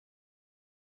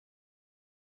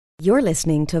You're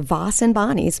listening to Voss and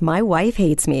Bonnie's My Wife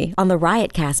Hates Me on the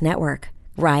Riotcast Network.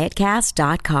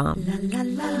 Riotcast.com.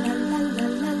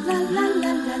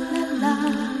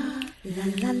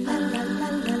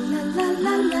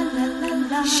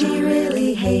 She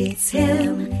really hates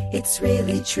him, it's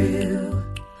really true.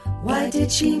 Why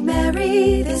did she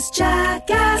marry this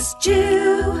jackass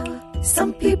Jew?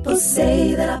 Some people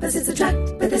say that opposites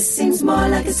attract, but this seems more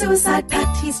like a suicide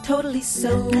pact. He's totally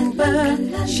sober,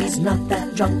 she's not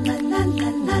that drunk.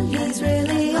 He's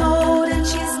really old and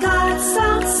she's got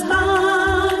some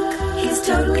spunk. He's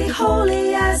totally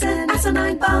holy as an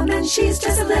asinine bomb, and she's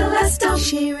just a little less dumb.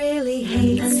 She really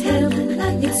hates him,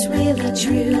 it's really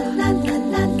true.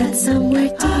 But somewhere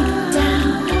deep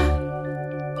down,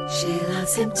 she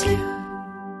loves him too.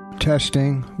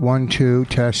 Testing, 1, 2,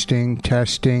 testing. I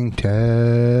thought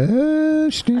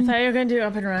you were going to do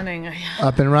up and running.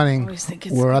 Up and running.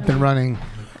 We're up and running.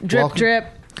 Drip, drip.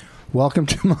 Welcome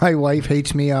to My Wife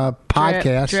Hates Me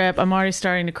podcast. Drip. I'm already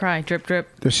starting to cry. Drip,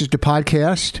 drip. This is the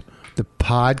podcast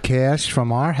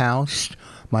from our house.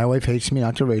 My Wife Hates Me,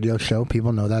 not the radio show.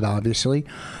 People know that, obviously.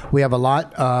 We have a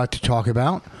lot to talk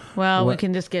about. Well, we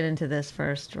can just get into this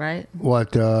first, right?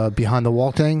 What, Behind the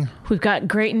Wall thing? We've got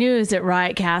great news at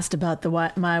Riotcast about the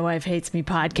My Wife Hates Me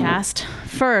podcast.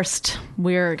 First,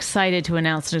 we're excited to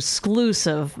announce an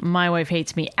exclusive My Wife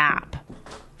Hates Me app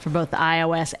for both the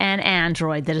iOS and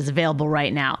Android that is available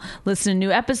right now. Listen to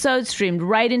new episodes streamed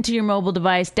right into your mobile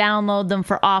device. Download them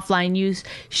for offline use.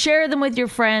 Share them with your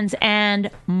friends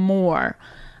and more.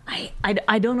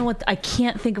 I don't know I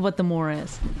can't think of what the more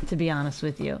is, to be honest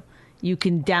with you. You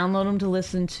can download them to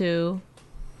listen to.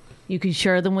 You can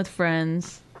share them with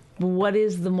friends. But what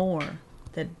is the more?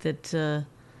 That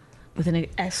with an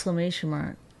exclamation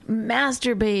mark.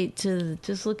 Masturbate to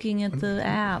just looking at the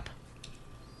app.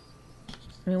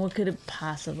 I mean, what could it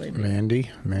possibly be?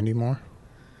 Mandy Moore?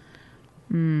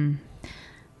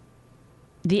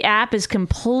 The app is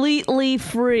completely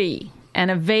free and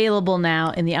available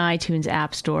now in the iTunes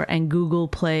App Store and Google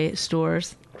Play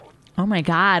stores. Oh my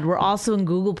God, we're also in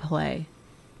Google Play.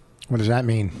 What does that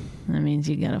mean? That means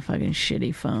you got a fucking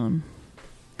shitty phone.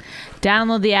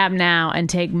 Download the app now and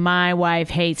take My Wife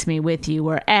Hates Me with you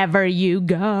wherever you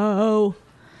go.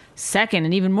 Second,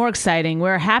 and even more exciting,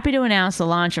 we're happy to announce the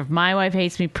launch of My Wife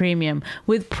Hates Me Premium.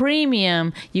 With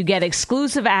Premium, you get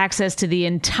exclusive access to the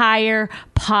entire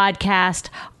podcast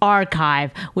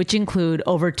archive, which include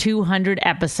over 200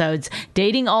 episodes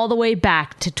dating all the way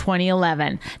back to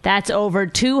 2011. That's over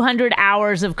 200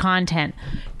 hours of content.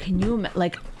 Can you,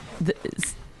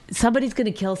 somebody's going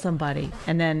to kill somebody,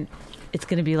 and then it's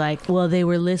going to be like, well, they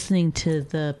were listening to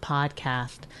the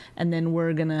podcast, and then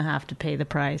we're going to have to pay the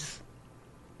price.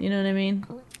 You know what I mean?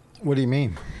 What do you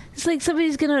mean? It's like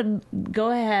somebody's going to go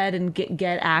ahead and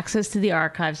get access to the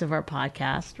archives of our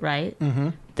podcast, right? Mm-hmm.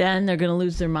 Then they're going to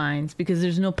lose their minds because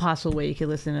there's no possible way you can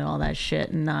listen to all that shit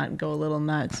and not go a little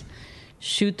nuts.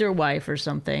 Shoot their wife or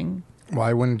something.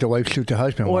 Why wouldn't the wife shoot the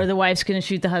husband? Or the wife's going to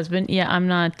shoot the husband. Yeah, I'm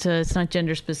not, it's not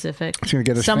gender specific. It's going to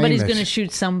get us Somebody's famous. going to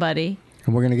shoot somebody.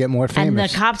 And we're going to get more famous. And the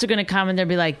cops are going to come and they'll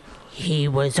be like, he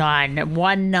was on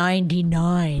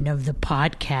 199 of the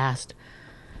podcast.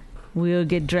 We'll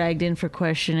get dragged in for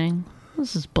questioning.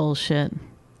 This is bullshit.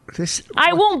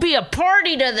 I won't be a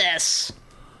party to this.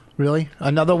 Really?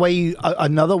 Another way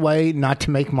not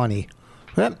to make money.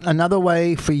 Another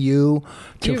way for you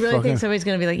to. Do you really think somebody's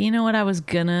going to be like, you know what, I was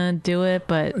going to do it,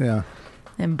 but. Yeah.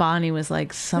 And Bonnie was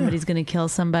like, somebody's going to kill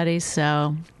somebody,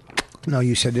 so. No,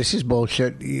 you said this is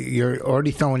bullshit. You're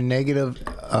already throwing negative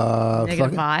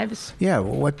vibes. Yeah,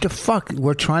 what the fuck?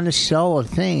 We're trying to sell a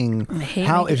thing. I hate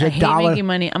making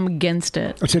money. I'm against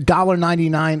it. It's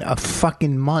 $1.99 a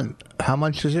fucking month. How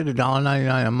much is it?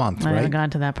 $1.99 a month, right? I haven't gotten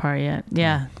to that part yet.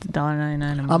 Yeah, $1.99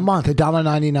 a month. A month,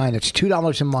 $1.99. It's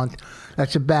 $2 a month.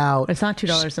 That's about. It's not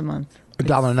 $2 a month.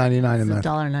 $1.99 a month.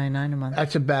 $1.99 a month.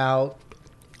 That's about.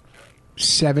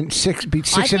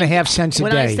 6.5 cents a day.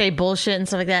 When I say bullshit and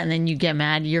stuff like that, and then you get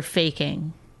mad, you're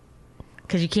faking,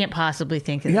 because you can't possibly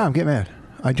think. Yeah, I'm getting mad.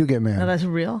 I do get mad. No, that's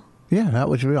real. Yeah, that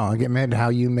was real. I get mad at how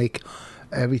you make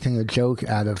everything a joke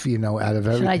out of everything.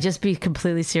 Should I just be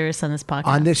completely serious on this podcast?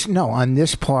 On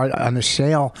this part, on the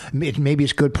sale, maybe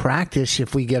it's good practice.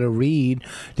 If we get a read,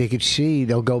 they could see.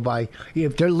 They'll go by.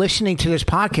 If they're listening to this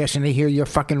podcast and they hear your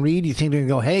fucking read, you think they're going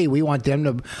to go, hey, we want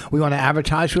to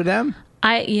advertise with them?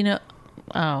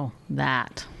 Oh,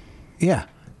 that. Yeah.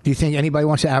 Do you think anybody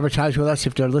wants to advertise with us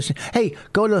if they're listening? Hey.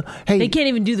 They can't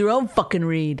even do their own fucking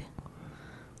read.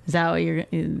 Is that what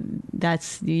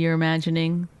you're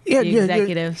imagining? Yeah, the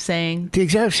executive saying. The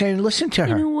executive saying, listen to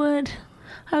her. You know what?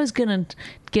 I was going to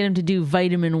get him to do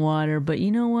vitamin water, but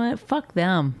you know what? Fuck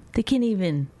them. They can't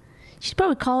even She'd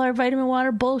probably call our vitamin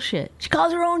water bullshit. She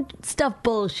calls her own stuff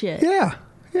bullshit. Yeah.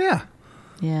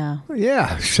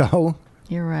 So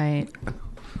You're right.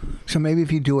 maybe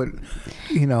if you do it,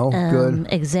 good.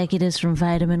 Executives from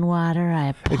Vitamin Water, I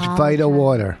apologize. It's Vita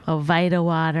Water. Oh, Vita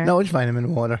Water. No, it's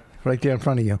vitamin water right there in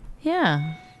front of you.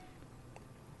 Yeah.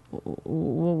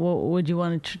 Would you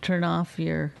want to turn off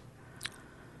your...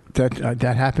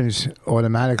 That happens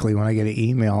automatically when I get an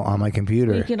email on my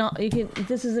computer. You can.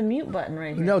 This is a mute button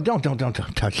right here. No, don't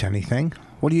touch anything.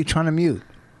 What are you trying to mute?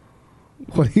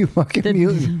 What are you fucking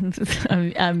muting?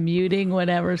 I'm muting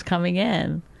whatever's coming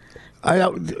in.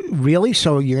 Really?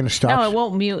 So you're going to stop? No, it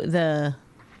won't mute the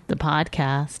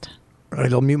podcast.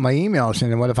 It'll mute my emails,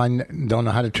 and then what if I don't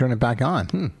know how to turn it back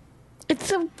on?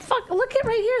 It's a fuck. Look at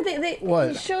right here. What?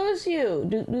 It shows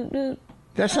you.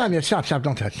 That's not it. Stop!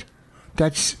 Don't touch.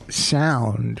 That's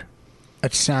sound.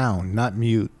 That's sound, not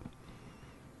mute.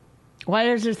 Why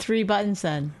is there 3 buttons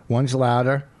then? One's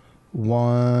louder,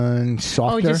 one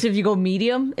softer. Oh, just if you go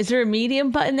medium? Is there a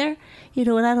medium button there? You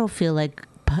know what? I don't feel like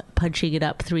punching it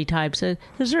up 3 times. Is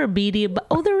there a medium?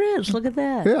 Oh, there is. Look at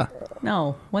that. Yeah.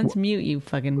 No, one's mute, you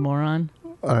fucking moron.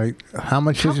 All right. How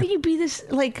much How is can it? you be this,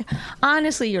 like,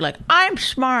 honestly, you're like, I'm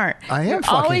smart. I am You're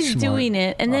fucking always smart. doing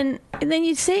it. And then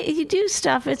you do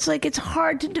stuff. It's like, it's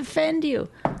hard to defend you.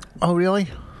 Oh, really?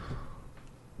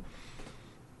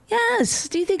 Yes.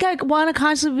 Do you think I want to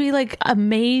constantly be, like,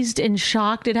 amazed and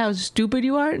shocked at how stupid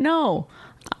you are? No.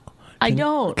 I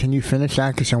don't. Can you finish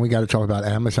that? Because then we got to talk about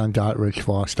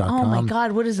Amazon.richvoss.com. Oh, my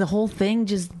God. What is the whole thing?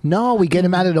 Just, No, we get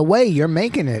him out of the way. You're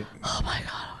making it. oh, my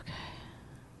God.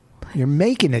 You're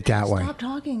making it that way. Stop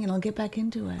talking and I'll get back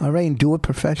into it. All right, and do it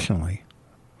professionally.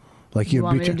 Like You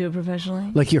want me to do it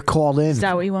professionally? Like you're called in. Is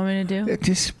that what you want me to do?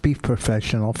 Just be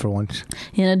professional for once.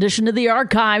 In addition to the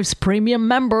archives, premium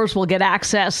members will get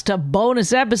access to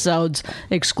bonus episodes,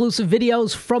 exclusive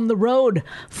videos from the road,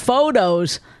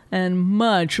 photos, and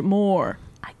much more.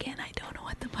 Again, I don't know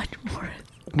what the much more is.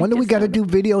 When do we got to do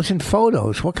videos and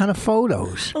photos? What kind of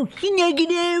photos? Oh,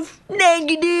 negative. No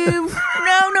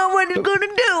one is going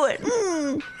to do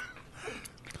it.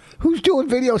 Who's doing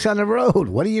videos on the road?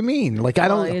 What do you mean? Like I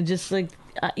don't. You're just like,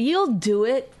 you'll do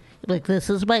it. Like,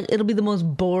 it'll be the most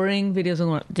boring videos in the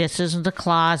world. This isn't the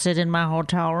closet in my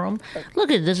hotel room.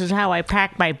 Look at this is how I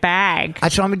pack my bag.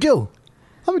 That's what I'm gonna do.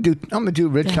 I'm gonna do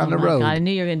Rich on the road. God, I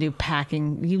knew you were gonna do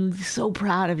packing. You're so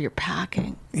proud of your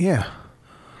packing. Yeah.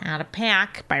 How to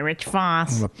Pack by Rich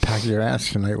Voss. I'm gonna pack your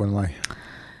ass tonight with my.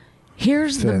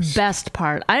 Here's the best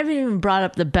part. I haven't even brought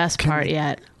up the best part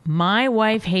yet. My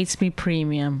Wife Hates Me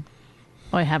Premium.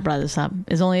 Oh, I have brought this up.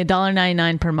 Is only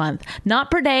 $1.99 per month. Not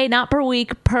per day, not per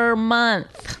week, per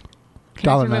month.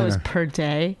 Can't remember it was per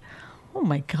day. Oh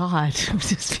my God. It would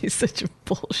just be such a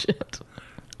bullshit.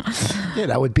 Yeah,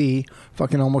 that would be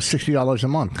fucking almost $60 a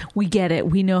month. We get it.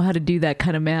 We know how to do that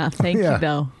kind of math. Thank you,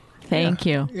 though. Thank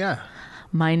you. Yeah.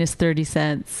 Minus 30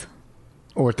 cents.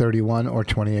 Or 31 or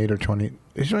 28 or 20.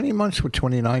 Is there any months with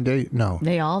 29 days? No.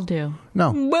 They all do.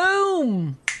 No.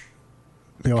 Boom.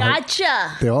 They all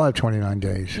Gotcha. They all have 29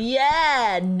 days.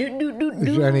 Yeah.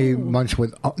 Is there any months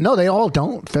with... no, they all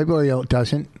don't. February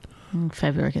doesn't.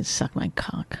 February can suck my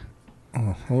cock.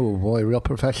 Oh boy, real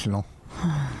professional.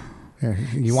 Yeah,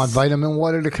 you want vitamin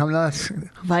water to come to us?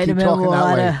 Vitamin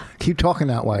water. Keep talking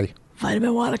that way.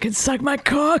 Vitamin water can suck my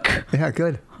cock. Yeah,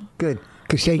 good.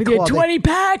 Because they We did 20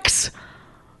 packs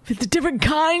with the different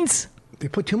kinds. They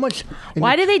put too much.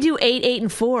 Why do they do 8, 8,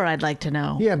 and 4? I'd like to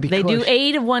know. Yeah, because they do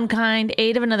 8 of one kind,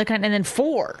 8 of another kind, and then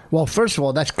 4. Well, first of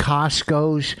all, that's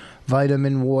Costco's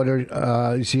vitamin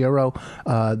water zero.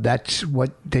 That's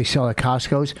what they sell at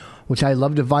Costco's. Which I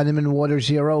love the vitamin water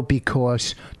zero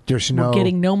because there's no. We're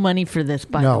getting no money for this,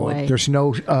 by the way. No, there's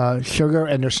no sugar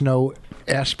and there's no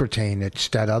aspartame. It's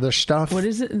that other stuff. What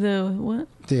is it? The what?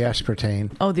 The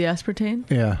aspartame. Oh, the aspartame?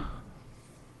 Yeah.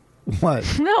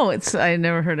 What? No, I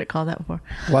never heard it called that before.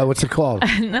 Why? What's it called?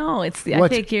 No, I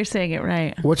think you're saying it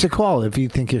right. What's it called? If you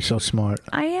think you're so smart.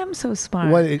 I am so smart.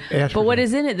 But what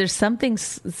is in it? There's something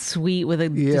sweet with a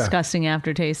disgusting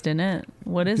aftertaste in it.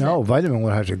 What is it? No, vitamin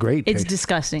water has a great taste. It's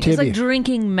disgusting. Tibia. It's like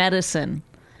drinking medicine.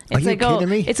 It's Are you kidding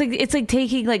me? It's like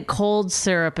taking like cold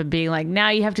syrup and being like,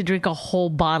 now you have to drink a whole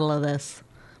bottle of this.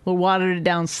 We'll water it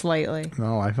down slightly.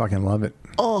 No, I fucking love it.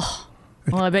 Oh.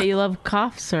 Well, I bet you love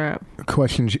cough syrup.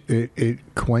 It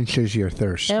quenches your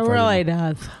thirst. It really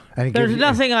does. There's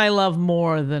nothing I love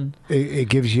more than it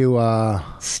gives you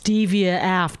stevia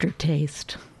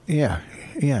aftertaste. Yeah.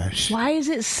 Why is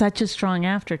it such a strong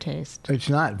aftertaste? It's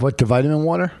not. What, the vitamin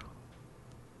water?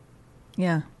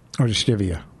 Yeah. Or the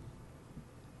stevia?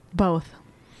 Both.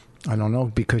 I don't know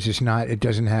because it's not. It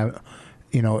doesn't have.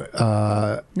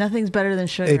 Nothing's better than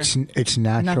sugar. It's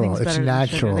natural. Nothing's It's better than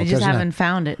sugar. natural. They It just doesn't haven't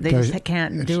found it. They just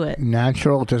can't do it's it.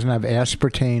 Natural. It doesn't have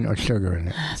aspartame or sugar in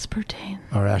it. Aspartame.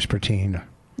 Or aspartame.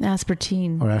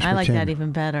 Aspartame. Or I like aspartame. that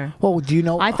even better. Well, do you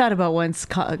know? I thought about once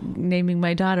naming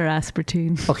my daughter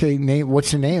Aspartame. Okay,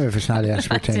 what's the name if it's not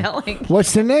aspartame? telling you.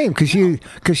 What's the name? Because you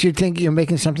think you're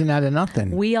making something out of nothing.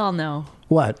 We all know.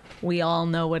 What? We all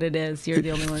know what it is. You're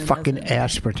the only one who Fucking doesn't.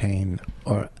 aspartame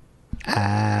or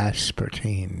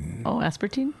aspartame. Oh,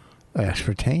 aspartame?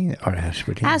 Aspartame or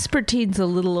aspartame? Aspartame's a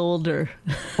little older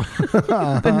than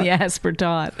the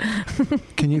aspartate.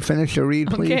 Can you finish the read,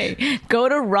 please? Okay. Go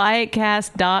to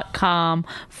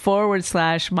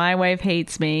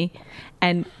riotcast.com/mywifehatesme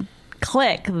and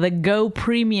click the Go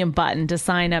Premium button to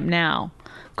sign up now.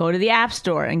 Go to the App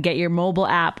Store and get your mobile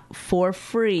app for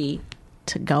free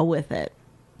to go with it.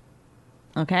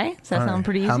 Okay? Does that sound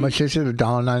pretty easy? How much is it?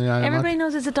 $1.99 Everybody a month?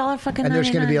 knows it's $1 fucking And there's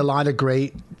going to be a 99. lot of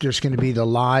great. There's going to be the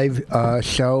live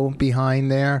show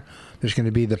behind there. There's going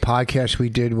to be the podcast we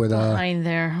did with behind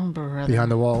there. Oh, brother.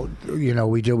 Behind the Wall.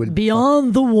 We did with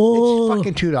Beyond the wall. It's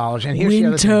fucking $2. And here's the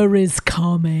other thing. Winter is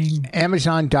coming.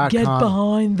 Amazon.com. Get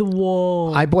behind the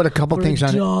wall. I bought a couple things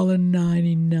on.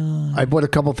 $1.99. I bought a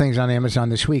couple things on Amazon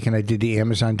this week, and I did the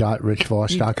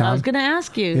Amazon.richvoss.com. I was going to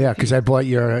ask you. Yeah, because I bought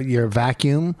your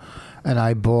vacuum, and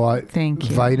I bought Thank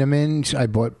you. vitamins. I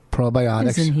bought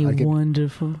probiotics. Isn't he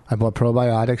wonderful? I bought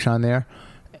probiotics on there,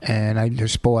 and I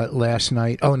just bought last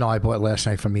night. Oh no, I bought last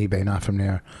night from eBay, not from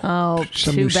there. Oh,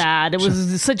 Some too new bad. It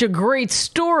was such a great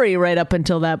story right up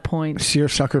until that point.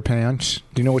 Seersucker pants.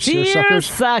 Do you know what seersuckers?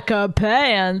 Seersucker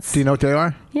pants. Do you know what they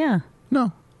are? Yeah.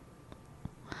 No.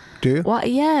 Do you? Well,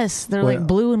 yes, they're Well, like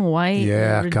blue and white.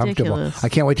 Yeah, They're comfortable. ridiculous. I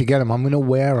can't wait to get them. I'm going to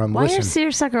wear them. Why Listen, are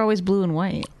seersucker always blue and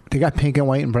white? they got pink and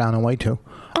white and brown and white too.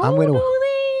 Oh,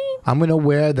 I'm gonna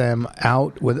wear them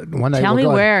out with one night. Tell me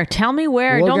where. Tell me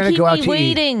where. We're Don't gonna keep go out me to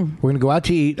waiting. Eat. We're gonna go out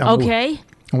to eat. Okay. I'm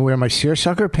gonna wear my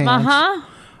seersucker pants. Uh-huh.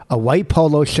 A white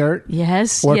polo shirt.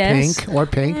 Yes. Or yes.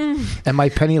 pink. And my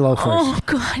penny loafers. Oh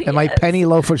God. And my yes. penny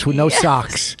loafers with no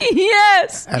socks.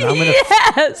 Yes. And I'm gonna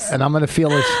yes. And I'm gonna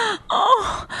feel as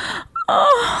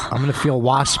I'm gonna feel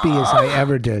waspy as I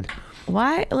ever did.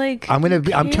 Why? Like I'm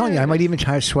telling you, I might even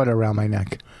tie a sweater around my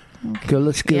neck. Okay.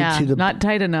 Let's go yeah, to the not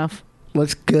tight enough.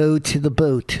 Let's go to the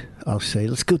boat. I'll say,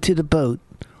 let's go to the boat.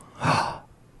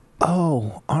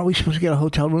 Oh, aren't we supposed to get a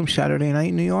hotel room Saturday night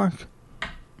in New York?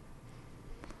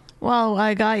 Well,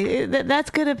 I got you.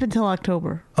 That's good up until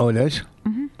October. Oh, it is?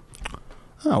 Mm-hmm.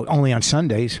 Oh, only on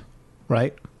Sundays,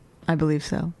 right? I believe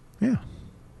so. Yeah.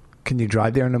 Can you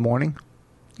drive there in the morning?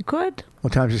 You could.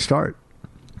 What time does it start?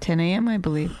 10 a.m., I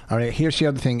believe. All right, here's the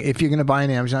other thing. If you're going to buy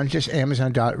on Amazon, just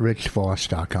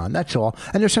amazon.richvoss.com. That's all.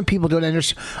 And there's some people doing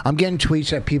it. I'm getting tweets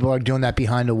that people are doing that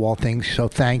behind the wall thing, so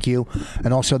thank you.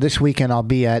 And also this weekend I'll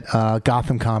be at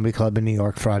Gotham Comedy Club in New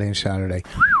York Friday and Saturday.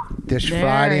 This There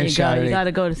Friday you and go. Saturday. You got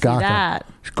to go to see Gotham. that.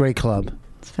 It's a great club.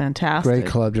 It's fantastic. Great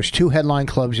club. There's 2 headline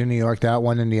clubs in New York. That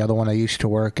one and the other one I used to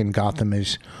work in Gotham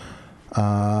is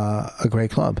a great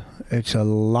club. It's a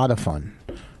lot of fun.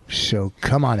 So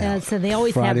come on out. So they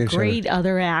always Friday have and Saturday. great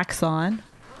other acts on.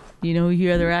 You know who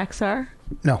your other acts are?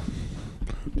 No.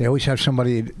 They always have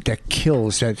somebody that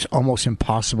kills that's almost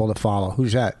impossible to follow.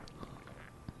 Who's that?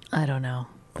 I don't know,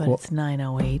 but Well- it's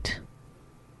 908.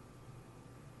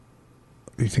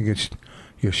 You think it's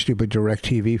your stupid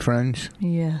DirecTV friends?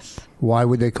 Yes. Why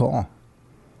would they call?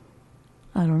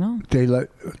 I don't know. They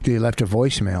left a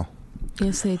voicemail.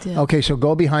 Yes, they did. Okay, so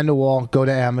go behind the wall, go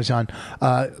to Amazon.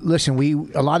 Listen, we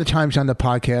a lot of times on the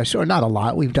podcast, or not a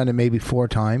lot, we've done it maybe 4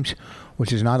 times,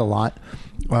 which is not a lot,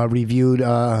 reviewed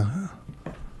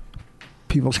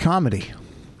people's comedy.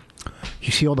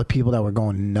 You see all the people that were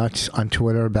going nuts on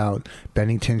Twitter about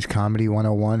Bennington's Comedy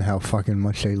 101, how fucking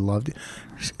much they loved it.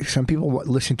 Some people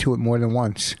listened to it more than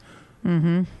once.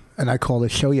 Mm-hmm. And I called the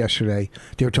show yesterday.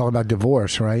 They were talking about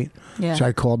divorce, right? Yeah. So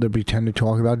I called to pretend to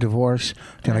talk about divorce.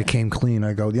 Then I came clean.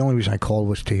 I go, the only reason I called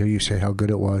was to hear you say how good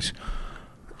it was.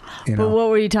 You But know? what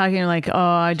were you talking like? Oh,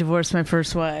 I divorced my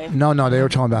first wife. No, they were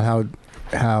talking about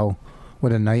how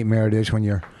what a nightmare it is when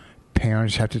your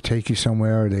parents have to take you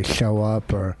somewhere or they show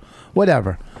up or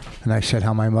whatever. And I said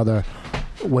how my mother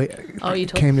You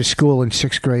came to school in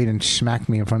 6th grade and smacked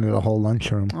me in front of the whole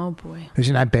lunchroom. Oh boy,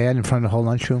 Isn't that bad in front of the whole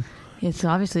lunchroom? it's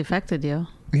obviously affected you.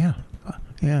 Yeah.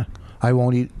 I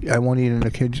won't eat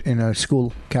in a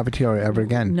school cafeteria ever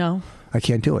again. No, I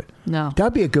can't do it. no.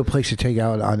 That'd be a good place to take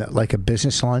out on like a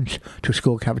business lunch to a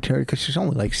school cafeteria because it's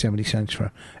only like 70 cents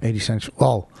for 80 cents.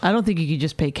 Oh, I don't think you could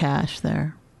just pay cash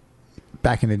there.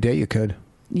 back in the day you could.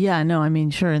 Yeah, no, I mean,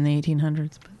 sure, in the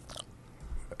 1800s.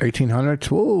 But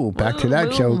 1800s. Ooh, back to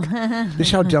that joke. This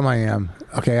is how dumb I am.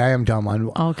 Okay, I am dumb.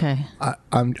 Okay.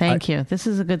 Thank you. This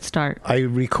is a good start. I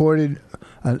recorded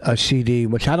a CD,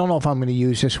 which I don't know if I'm going to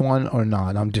use this one or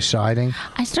not. I'm deciding.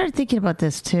 I started thinking about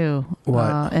this too.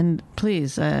 What? And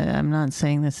please, I'm not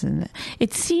saying this.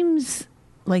 It seems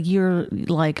like you're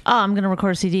like, oh, I'm going to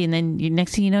record a CD, and then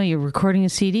next thing you know, you're recording a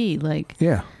CD. Like,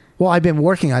 yeah. Well, I've been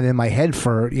working on it in my head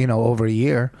for over a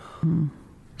year.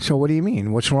 So what do you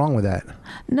mean? What's wrong with that?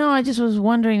 No, I just was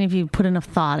wondering if you put enough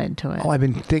thought into it. Oh, I've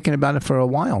been thinking about it for a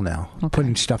while now. Okay.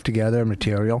 Putting stuff together,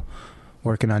 material,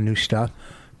 working on new stuff.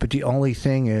 But the only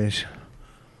thing is,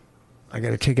 I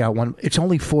got to take out one. It's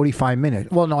only 45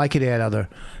 minutes. Well, no, I could add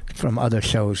from other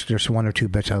shows. There's 1 or 2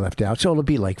 bits I left out. So it'll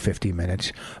be like 50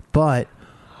 minutes. But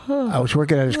I was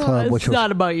working at his club, it's which was...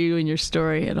 not about you and your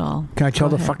story at all. Can I tell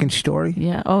Go the ahead. fucking story?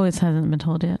 Yeah. Oh, it hasn't been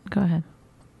told yet. Go ahead.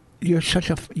 You're such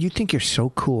a... You think you're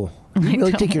so cool. You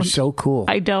really think you're so cool.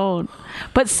 I don't.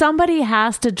 But somebody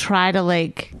has to try to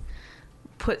like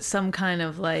put some kind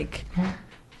of like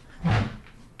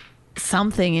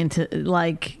something into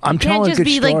like. I'm you can't telling a just good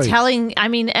be story. like telling. I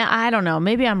mean, I don't know.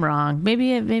 Maybe I'm wrong.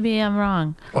 Maybe I'm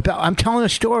wrong. I'm telling a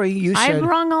story. You said... I'm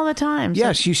wrong all the time. So-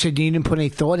 Yes, you said you didn't put any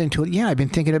thought into it. Yeah, I've been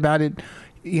thinking about it,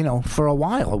 for a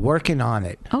while, working on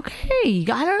it. Okay.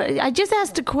 I just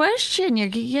asked a question. You're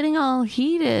getting all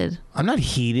heated. I'm not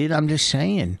heated. I'm just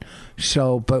saying.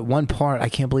 So, but one part, I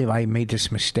can't believe I made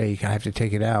this mistake. I have to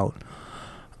take it out.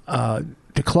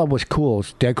 The club was cool.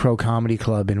 It's Dead Crow Comedy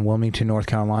Club in Wilmington, North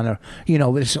Carolina.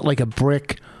 It's like a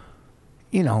brick.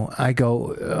 I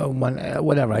go,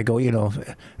 whatever. I go,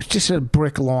 it's just a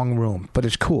brick long room, but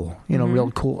it's cool.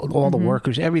 Real cool. All the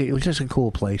workers, it was just a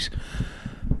cool place.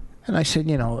 And I said,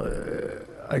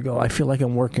 I go, I feel like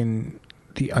I'm working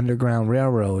the Underground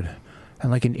Railroad.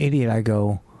 And like an idiot, I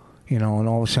go, and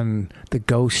all of a sudden the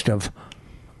ghost of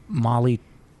Molly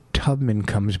Tubman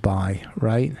comes by,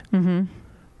 right? Mm-hmm.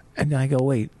 And then I go,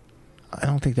 wait, I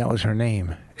don't think that was her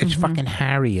name. It's fucking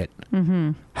Harriet.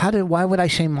 Mm-hmm. Why would I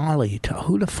say Molly?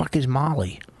 Who the fuck is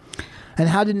Molly? And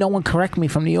how did no one correct me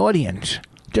from the audience?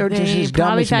 They're just They as dumb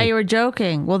probably as thought me. you were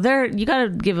joking. Well, you got to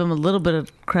give them a little bit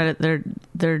of credit.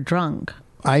 They're drunk.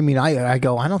 I mean, I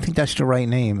go, I don't think that's the right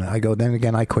name. I go, then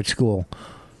again, I quit school.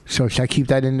 So should I keep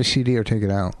that in the CD or take it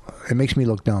out? It makes me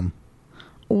look dumb.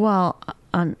 Well,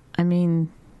 I mean,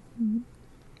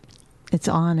 it's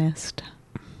honest.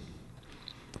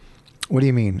 What do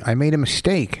you mean? I made a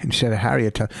mistake instead of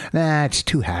Harriet. Nah, it's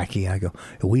too hacky. I go,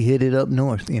 we hit it up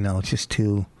north. It's just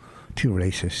too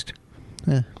racist.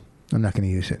 I'm not going to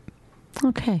use it.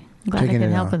 Okay. I'm glad Taking I can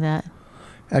it help out. with that.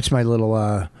 That's my little...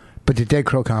 But the Dead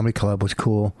Crow Comedy Club was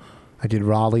cool. I did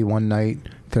Raleigh one night,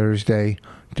 Thursday,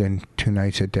 then 2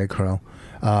 nights at Dead Crow.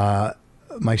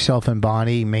 Myself and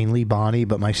Bonnie, mainly Bonnie,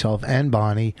 but myself and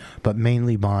Bonnie, but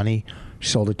mainly Bonnie,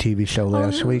 sold a TV show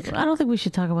last week. I don't think we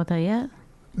should talk about that yet.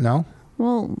 No?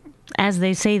 Well, as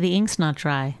they say, the ink's not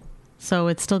dry. So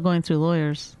it's still going through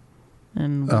lawyers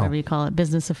and whatever you call it,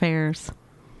 business affairs.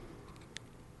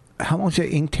 How long does the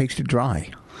ink takes to dry?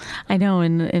 I know,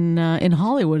 in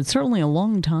Hollywood, it's certainly a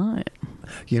long time.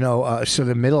 So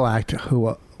the middle act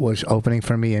who was opening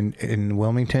for me in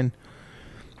Wilmington,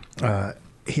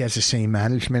 he has the same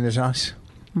management as us.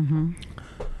 Mm-hmm.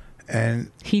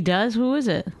 And he does? Who is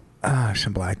it?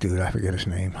 Some black dude. I forget his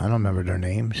name. I don't remember their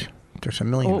names. There's a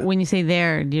million. When you say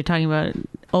there, you're talking about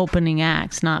opening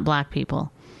acts, not black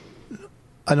people.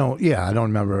 I don't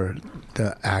remember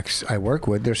the acts I work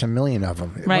with. There's a million of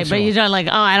them. Right, but you're not like,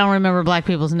 I don't remember black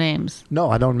people's names.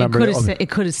 No, I don't remember. It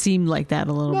could have seemed like that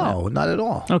a little bit. No, not at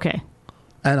all. Okay.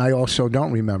 And I also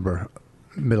don't remember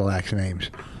middle acts names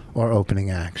or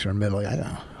opening acts or middle, I don't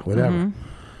know, whatever.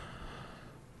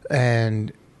 Mm-hmm.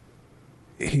 And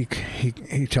he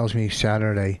tells me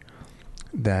Saturday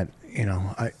that,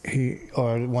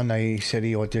 one night he said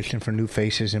he auditioned for New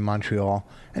Faces in Montreal,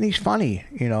 and he's funny.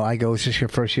 I go, is this your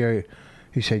first year?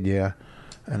 He said, yeah.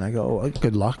 And I go,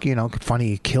 good luck. Funny,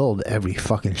 he killed every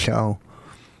fucking show.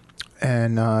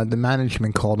 And the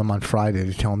management called him on Friday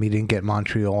to tell him he didn't get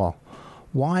Montreal.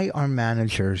 Why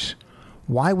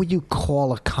would you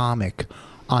call a comic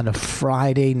on a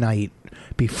Friday night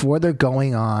before they're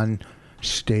going on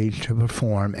stage to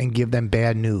perform and give them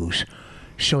bad news?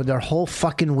 So their whole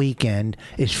fucking weekend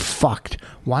is fucked.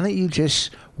 Why don't you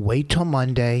just wait till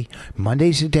Monday?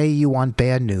 Monday's the day you want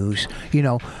bad news.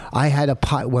 I had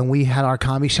when we had our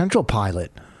Comedy Central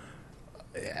pilot,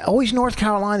 always North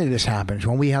Carolina this happens.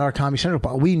 When we had our Comedy Central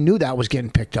party, we knew that was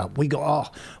getting picked up. We go, oh,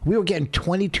 we were getting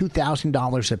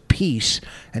 $22,000 a piece,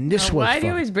 and this was Why do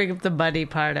you fun. always bring up the buddy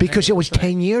part of Because it was It's like-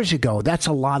 10 years ago. That's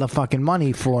a lot of fucking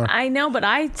money for... I know, but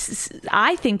I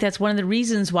think that's one of the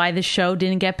reasons why the show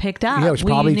didn't get picked up. Yeah, it was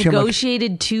we probably too much-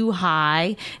 negotiated too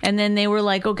high, and then they were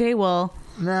like, okay, well...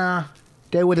 Nah.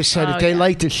 They would have said, Oh, if they yeah.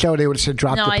 liked the show, they would have said,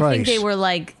 drop No, the price. I think they were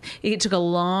like. It took a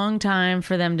long time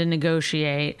for them to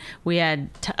negotiate. We had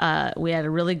a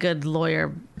really good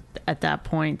lawyer at that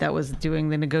point that was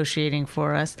doing the negotiating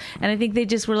for us, and I think they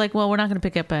just were like, "Well, we're not going to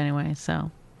pick up anyway."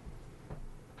 So,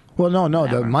 Well, no, the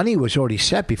Whatever. money was already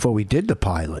set before we did the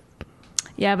pilot.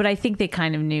 yeah, but I think they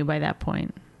kind of knew by that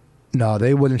point. No,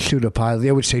 they wouldn't shoot a pilot.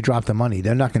 They would say, drop the money.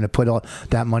 They're not going to put all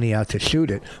that money out to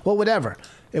shoot it. Well, whatever.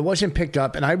 It wasn't picked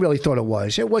up, and I really thought it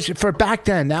was. It was for back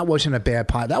then. That wasn't a bad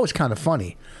pilot. That was kind of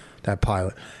funny, that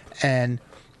pilot. And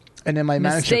then my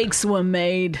manager, Mistakes were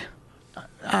made.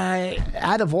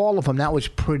 out of all of them, that was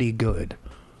pretty good.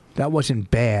 That wasn't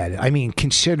bad. I mean,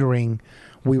 considering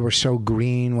we were so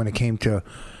green when it came to,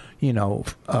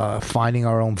 finding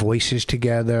our own voices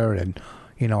together and,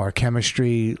 our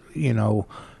chemistry,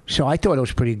 So I thought it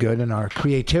was pretty good, and our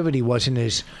creativity wasn't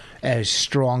as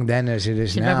strong then as it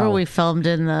is now. Remember we filmed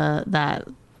in that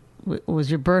it was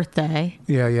your birthday.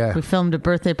 Yeah. We filmed a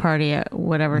birthday party at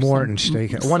whatever Morton's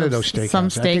Steakhouse. One of those steakhouses. Some I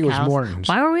think it was steakhouse. Morton's.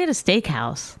 Why were we at a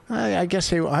steakhouse? I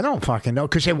guess I don't fucking know,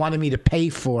 because they wanted me to pay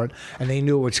for it, and they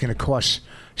knew it was going to cost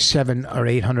 $700 or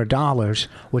 $800,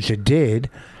 which it did,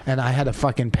 and I had to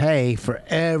fucking pay for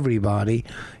everybody,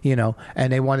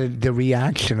 and they wanted the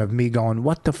reaction of me going,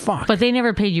 "What the fuck?" But they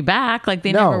never paid you back. Like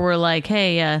they No. never were like,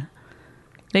 "Hey,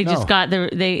 they No. just got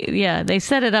they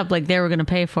set it up like they were going to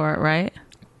pay for it, right?"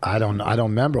 I don't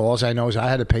remember. All I know is I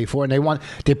had to pay for it, and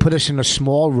they put us in a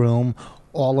small room.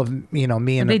 All of me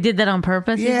and They did that on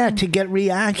purpose. you yeah, think? to get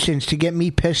reactions, to get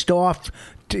me pissed off,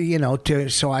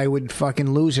 so I would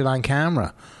fucking lose it on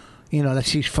camera.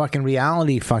 That's these fucking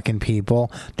reality fucking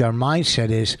people. Their mindset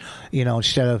is,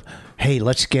 instead of, hey,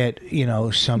 let's get,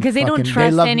 some because they don't fucking-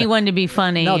 trust love- anyone to be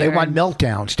funny. No, they or- want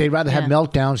meltdowns. They'd rather have Yeah.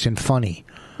 meltdowns than funny.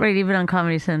 right, even on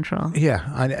Comedy Central. Yeah.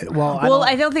 Well,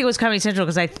 I don't think it was Comedy Central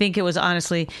because I think it was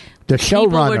honestly The people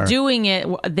were showrunner. doing it.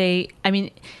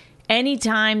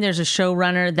 Anytime there's a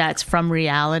showrunner that's from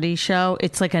reality show,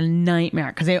 it's like a nightmare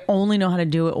because they only know how to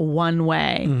do it one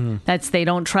way. Mm-hmm. They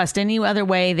don't trust any other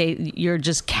way. You're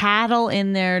just cattle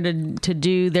in there to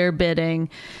do their bidding,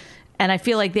 and I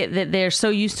feel like they're so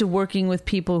used to working with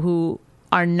people who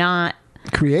are not.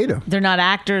 Creative. They're not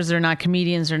actors. They're not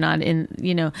comedians. They're not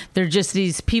they're just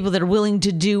these people that are willing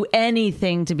to do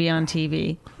anything to be on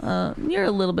TV. You're a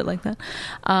little bit like that.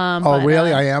 Oh,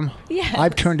 really? I am? yeah.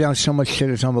 I've turned down so much shit,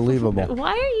 it's unbelievable.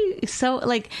 Why are you so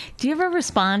do you ever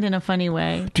respond in a funny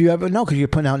way? Do you ever? No, because you're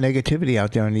putting out negativity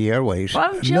out there in the airways. Well,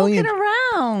 I'm joking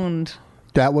around.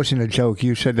 That wasn't a joke.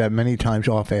 You said that many times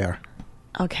off air.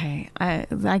 Okay,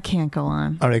 I can't go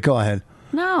on. All right, go ahead.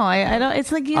 No, I don't.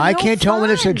 It's like I can't tell when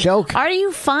it's a joke. Are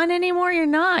you fun anymore? You're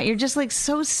not. You're just like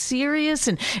so serious,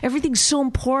 and everything's so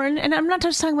important. And I'm not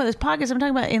just talking about this podcast. I'm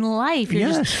talking about in life. You're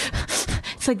just.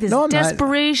 It's like this No, I'm not.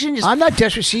 desperation. I'm not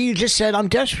desperate. See, you just said I'm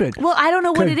desperate. Well, I don't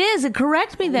know what Good. it is. And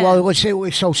correct me then. Well, let's say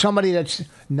so. Somebody that's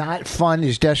not fun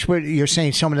is desperate. You're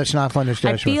saying someone that's not fun is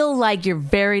I desperate. feel like you're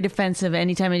very defensive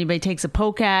anytime anybody takes a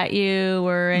poke at you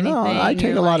or anything. No, I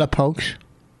take a lot of pokes.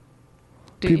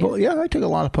 Do People, you? yeah, I take a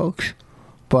lot of pokes.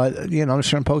 But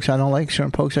certain pokes I don't like. Certain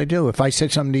pokes I do. If I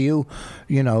said something to you,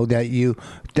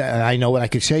 that I know what I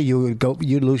could say, you'd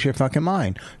lose your fucking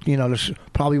mind. There's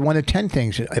probably 1 in 10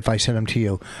 things if I said them to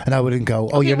you, and I wouldn't go,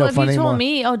 "Oh, Okay, you're no well, fun if you anymore." told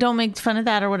me, "Oh, don't make fun of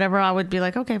that" or whatever, I would be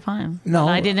like, "Okay, fine." No.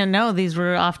 But I didn't know these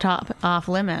were off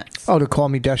limits. Oh, to call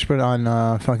me desperate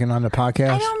on fucking on the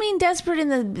podcast. I don't mean desperate in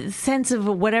the sense of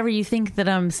whatever you think that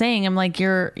I'm saying. I'm like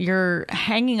you're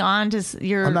hanging on to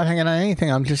your. I'm not hanging on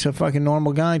anything. I'm just a fucking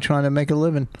normal guy trying to make a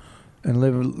living and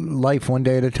live life one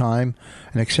day at a time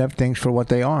and accept things for what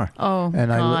they are. Oh and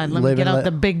God! Let me get out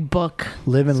the big book.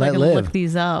 Live and so I let can live. Look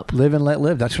these up. Live and let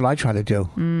live. That's what I try to do.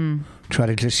 Try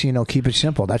to just keep it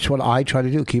simple. That's what I try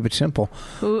to do. Keep it simple.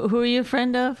 Who are you a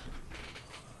friend of?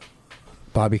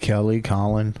 Bobby Kelly,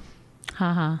 Colin,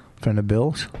 Haha. friend of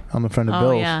Bill's. I'm a friend of Oh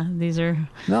Bill's. yeah, these are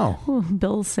No.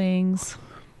 Bill sings.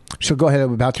 So go ahead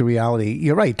about the reality.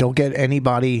 You're right. Don't get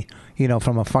anybody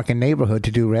from a fucking neighborhood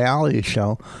to do a reality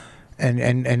show.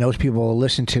 And those people will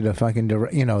listen to the fucking,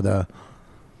 the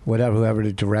whoever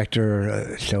the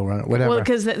director, showrunner, whatever. Well,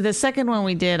 because the second one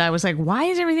we did, I was like, why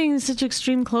is everything in such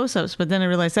extreme close-ups? But then I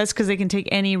realized that's because they can take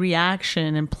any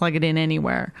reaction and plug it in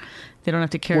anywhere. They don't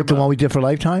have to care What, the about... one we did for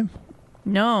Lifetime?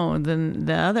 No,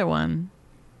 the other one.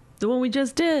 The one we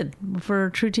just did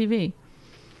for True TV.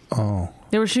 Oh.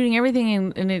 They were shooting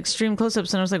everything in extreme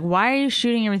close-ups, and I was like, why are you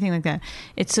shooting everything like that?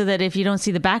 It's so that if you don't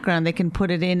see the background, they can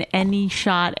put it in any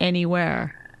shot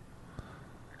anywhere.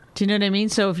 Do you know what I mean?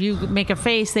 So if you make a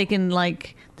face, they can,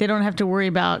 like, they don't have to worry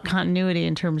about continuity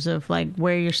in terms of, like,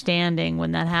 where you're standing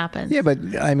when that happens. Yeah, but,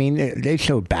 I mean, they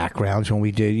showed backgrounds when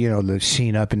we did, the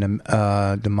scene up in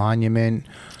the monument,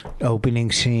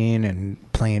 opening scene,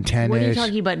 and playing tennis. What are you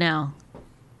talking about now?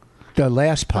 The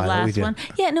last pilot The last we did. one?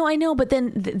 Yeah, no, I know, but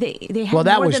then they had Well,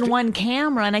 that more was than the- one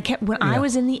camera, and I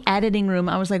was in the editing room,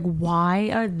 I was like, why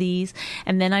are these?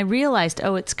 And then I realized,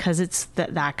 it's because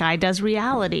that guy does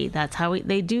reality. That's how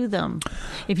they do them.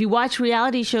 If you watch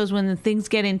reality shows, when the things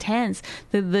get intense,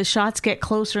 the shots get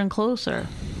closer and closer.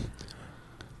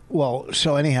 Well,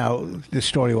 so anyhow, the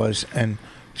story was, and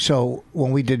so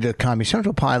when we did the Comedy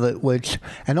Central pilot,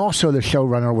 and also the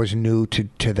showrunner was new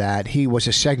to that. He was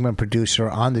a segment producer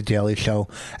on The Daily Show,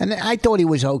 and I thought he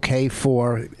was okay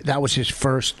that was his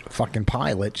first fucking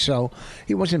pilot, so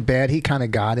he wasn't bad. He kind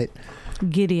of got it.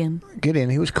 Gideon.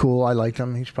 He was cool. I liked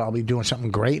him. He's probably doing something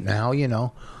great now,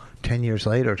 10 years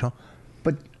later.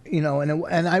 But,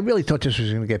 and I really thought this was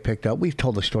going to get picked up. We've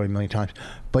told the story a million times.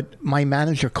 But my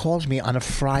manager calls me on a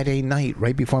Friday night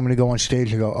right before I'm going to go on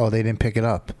stage and go, oh, they didn't pick it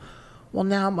up. Well,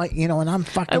 now, and I'm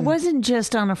fucking... It wasn't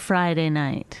just on a Friday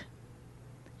night.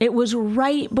 It was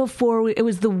right before it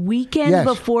was the weekend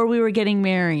before we were getting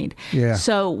married. Yeah.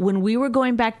 So when we were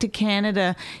going back to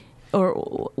Canada... Or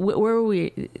where were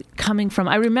we coming from?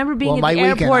 I remember being at the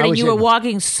airport and you were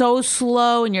walking so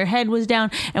slow and your head was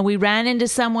down, and we ran into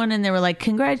someone and they were like,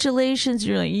 congratulations.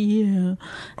 You're like, yeah.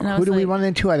 And I was Who do we run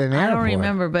into at an airport? I don't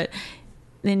remember, but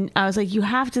then I was like, you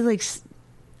have to like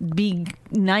be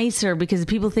nicer because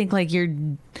people think like you're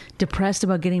depressed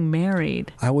about getting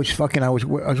married. I was working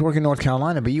in North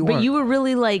Carolina, but you weren't. But you were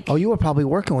really like... Oh, you were probably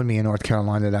working with me in North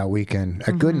Carolina that weekend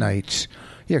at Good Nights.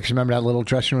 Yeah, because remember that little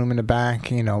dressing room in the back,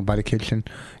 by the kitchen?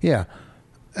 Yeah.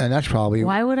 And that's probably...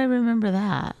 Why would I remember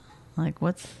that? Like,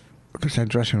 what's... Because that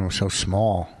dressing room was so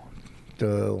small.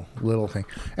 The little thing.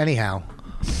 Anyhow,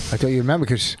 I thought you remember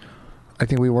because I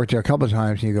think we worked there a couple of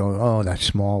times and you go, oh, that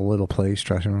small little place,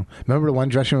 dressing room. Remember the one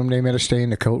dressing room they made us stay in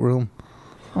the coat room?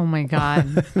 Oh, my God.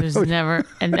 There's never...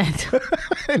 And then...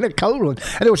 in the coat room.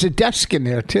 And there was a desk in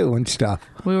there, too, and stuff.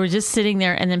 We were just sitting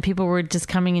there, and then people were just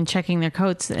coming and checking their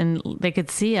coats, and they could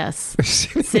see us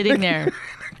sitting there.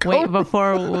 Wait,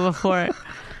 before.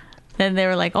 Then they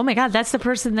were like, oh, my God, that's the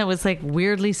person that was, like,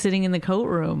 weirdly sitting in the coat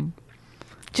room.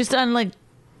 Just on, like,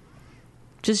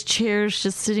 just chairs,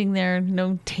 just sitting there,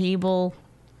 no table.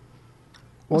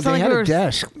 Well, they had a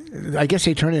desk. I guess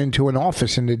they turned it into an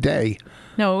office in the day.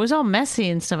 No, it was all messy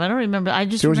and stuff. I don't remember. I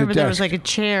just remember there was like a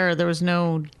chair. There was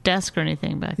no desk or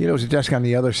anything back there. There was a desk on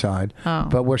the other side. Oh.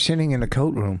 But we're sitting in a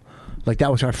coat room. Like that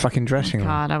was our fucking dressing room.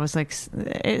 God, I was like...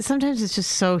 sometimes it's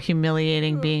just so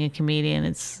humiliating being a comedian.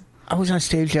 I was on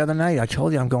stage the other night. I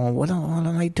told you, I'm going, what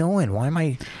am I doing? Why am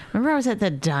I... Remember I was at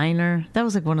that diner? That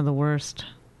was like one of the worst.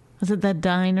 Was it that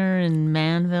diner in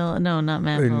Manville? No, not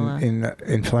Manville.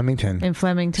 In Flemington. In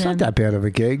Flemington. It's not that bad of a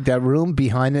gig. That room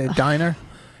behind the diner...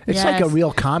 It's like a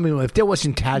real comedy room. If there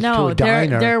wasn't attached to a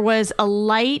diner. There was a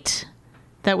light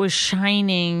that was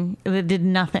shining that did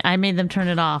nothing. I made them turn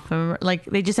it off. Like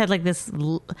they just had like this. It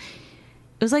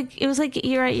was like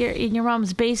you're in your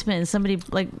mom's basement and somebody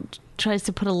like tries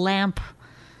to put a lamp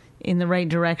in the right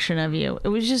direction of you. It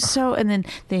was just so. And then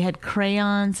they had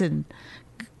crayons and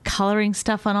coloring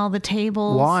stuff on all the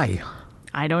tables. Why?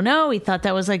 I don't know. He thought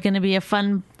that was like going to be a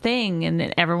fun thing,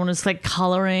 and everyone was like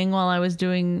coloring while I was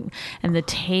doing. And the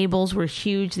tables were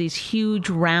huge, these huge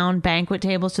round banquet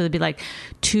tables. So there'd be like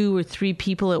 2 or 3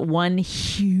 people at one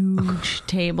huge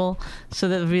table. So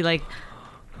there would be like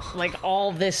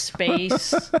all this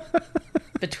space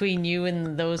between you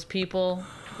and those people.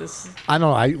 I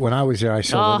don't know. When I was there, I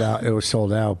sold it out. It was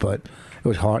sold out, but it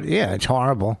was hard. Yeah, it's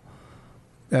horrible.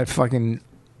 That fucking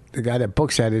the guy that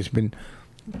books that has been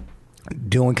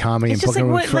doing comedy and booking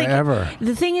rooms forever. Like,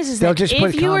 the thing is that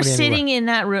if you were sitting in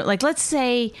that room, like let's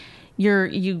say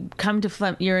you come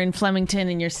to you're in Flemington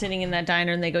and you're sitting in that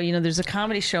diner and they go, there's a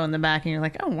comedy show in the back, and you're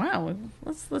like, oh wow,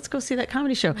 let's go see that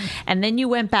comedy show. And then you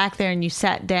went back there and you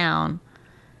sat down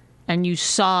and you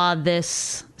saw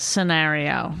this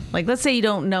scenario. Like let's say you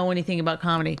don't know anything about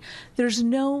comedy. There's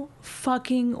no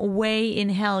fucking way in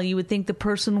hell you would think the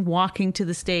person walking to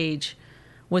the stage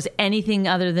was anything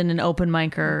other than an open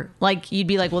micer. Like, you'd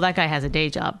be like, well, that guy has a day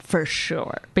job for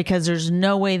sure. Because there's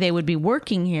no way they would be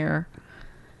working here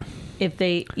if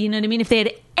they, you know what I mean? If they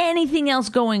had anything else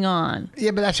going on.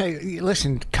 Yeah, but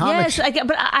listen, comics. Yes,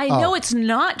 but I know it's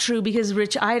not true because,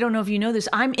 Rich, I don't know if you know this.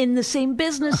 I'm in the same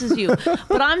business as you.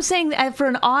 But I'm saying that for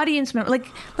an audience member, like,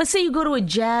 let's say you go to a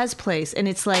jazz place and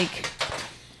it's like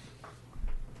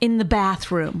in the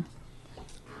bathroom.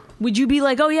 Would you be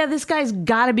like, oh, yeah, this guy's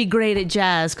got to be great at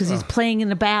jazz because he's playing in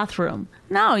the bathroom?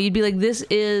 No, you'd be like, this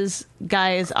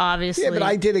guy is obviously. Yeah, but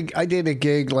I did a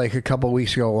gig like a couple of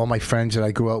weeks ago. All my friends that I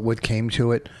grew up with came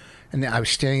to it, and I was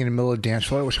standing in the middle of the dance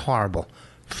floor. It was horrible.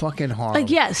 Fucking horrible.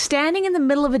 Like, yeah, standing in the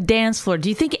middle of a dance floor. Do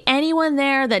you think anyone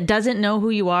there that doesn't know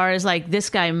who you are is like, this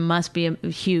guy must be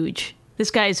huge? This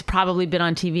guy's probably been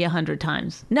on TV 100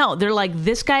 times. No, they're like,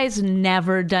 this guy's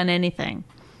never done anything.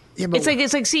 Yeah, but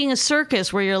it's like seeing a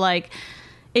circus where you're like,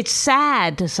 it's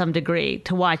sad to some degree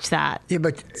to watch that. Yeah,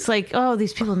 but it's like, oh,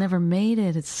 these people never made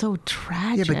it. It's so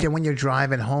tragic. Yeah, but then when you're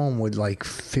driving home with like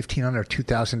 $1,500 or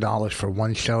 $2,000 for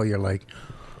one show, you're like,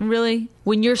 really?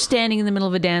 When you're standing in the middle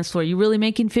of a dance floor, you really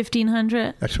making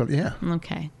 $1,500? That's what. Yeah.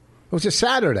 Okay. It was a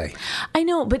Saturday. I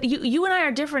know, but you and I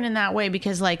are different in that way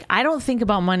because, like, I don't think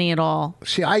about money at all.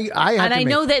 See, I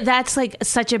know that that's like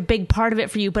such a big part of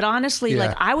it for you. But honestly,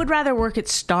 like, I would rather work at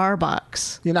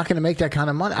Starbucks. You're not going to make that kind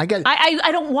of money.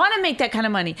 I don't want to make that kind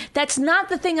of money. That's not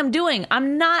the thing I'm doing.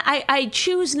 I'm not. I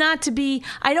choose not to be.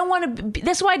 I don't want to.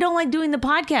 That's why I don't like doing the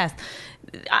podcast.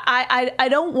 I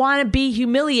don't want to be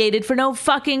humiliated for no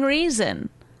fucking reason.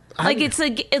 Like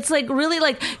it's like really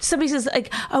like somebody says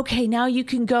like, okay, now you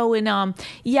can go and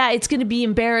it's going to be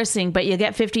embarrassing, but you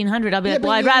get $1,500. I'll be like,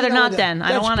 well, I'd rather not then.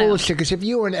 I don't want to. That's bullshit. Because if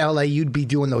you were in LA, you'd be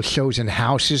doing those shows in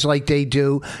houses like they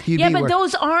do. But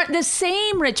those aren't the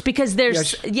same, Rich. Because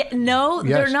there's they're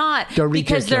not. They're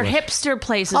ridiculous. Because they're hipster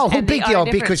places. Oh, who big deal?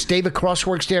 Because David Cross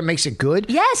works there, makes it good.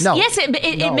 Yes, no, yes, it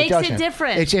makes it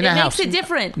different. It's in a house. It makes it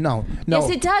different. No. Yes,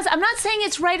 it does. I'm not saying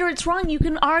it's right or it's wrong. You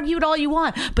can argue it all you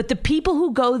want, but the people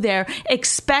who go there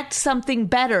expect something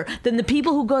better than the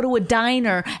people who go to a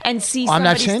diner and see somebody. I'm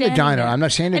not saying the diner. I'm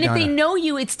not saying the diner. And if they know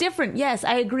you, it's different. Yes,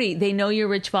 I agree. They know you're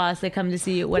Rich Voss. They come to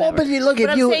see you. Whatever. Well, but look,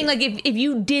 I'm saying, like, if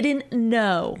you didn't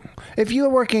know, if you were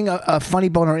working a Funny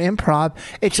Bone or Improv,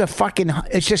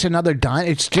 it's just another diner.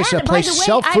 It's just a place to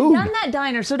sell food. I've done that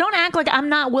diner, so don't act like I'm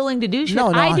not willing to do shit.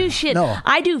 No, I do shit. No.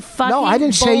 I do fucking I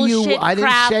didn't say you. I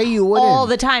didn't say you wouldn't all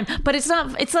the time. But it's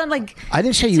not like. I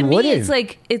didn't say you wouldn't. To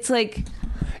me, it's like.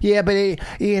 Yeah, but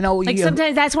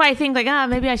sometimes that's why I think like,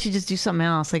 maybe I should just do something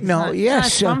else. Like,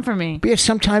 it's fun for me. But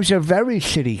sometimes they're very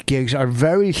shitty. Gigs are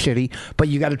very shitty, but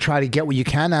you got to try to get what you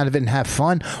can out of it and have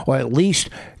fun, or at least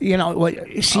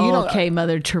okay,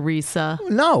 Mother Teresa.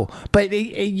 No, but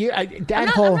I'm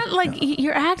not like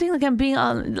you're acting like I'm being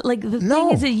like the thing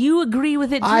is that you agree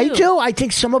with it too. I do. I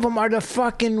think some of them are the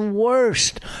fucking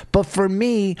worst. But for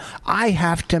me, I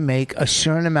have to make a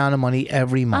certain amount of money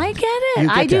every month. I get it.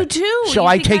 I do too. So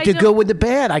I take the good with the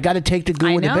bad. I got to take the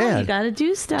good with the bad. You got to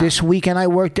do stuff. This weekend I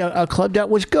worked at a club that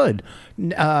was good.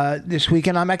 This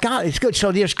weekend I'm at God. It's good.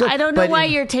 So there's good. I don't know why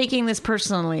you're taking this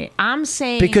personally. I'm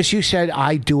saying because you said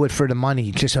I do it for the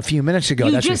money just a few minutes ago.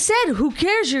 You just said, who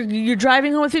cares? You're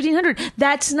driving home with $1,500.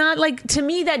 That's not like, to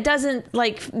me, that doesn't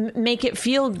like make it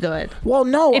feel good. Well,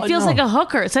 no, it feels like a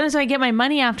hooker. Sometimes when I get my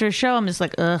money after a show, I'm just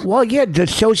like, ugh. Well, yeah, the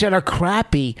shows that are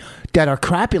crappy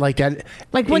like that.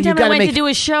 Like one time I went to do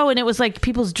a show and it was like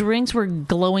people's drinks were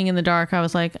glowing in the dark. I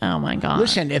was like, oh my God.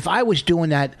 Listen, if I was doing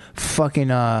that fucking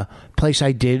place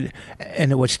I did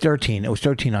and it was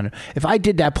 $1,300. If I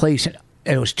did that place and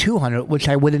it was $200, which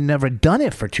I would have never done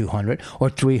it for $200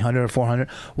 or $300 or $400,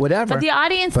 whatever. But the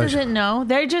audience doesn't know.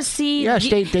 They just see. Yes,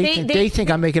 they think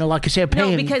I'm making a lot because they're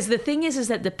paying. No, because the thing is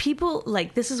that the people,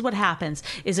 like, this is what happens: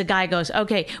 is a guy goes,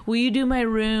 "Okay, will you do my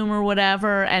room or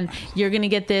whatever, and you're gonna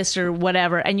get this or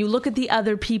whatever," and you look at the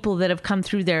other people that have come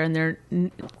through there, and they're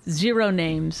zero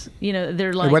names. You know,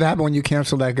 they're like. What happened when you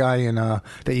canceled that guy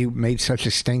that you made such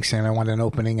a stink saying I want an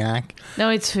opening act? No,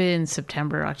 it's in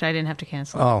September. Actually, I didn't have to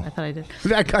cancel. Oh, I thought I did.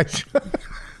 That guy's.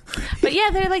 But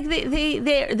yeah, they're like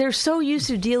they're so used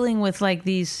to dealing with like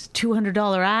these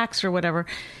 $200 acts or whatever.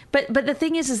 But the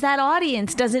thing is that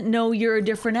audience doesn't know you're a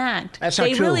different act. That's not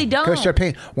true. They really don't. Because they're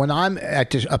paying. When I'm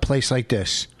at a place like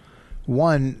this,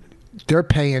 they're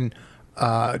paying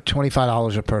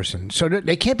 $25 a person, so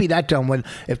they can't be that dumb.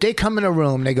 If they come in a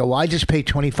room, they go, "Well, I just paid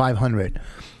 $2,500,"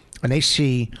 and they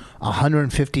see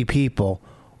 150 people.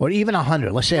 Or even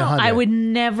 100. Let's say 100. I would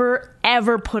never,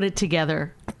 ever put it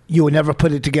together. You would never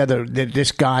put it together that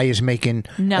this guy is making...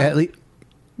 No.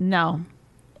 No.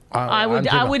 I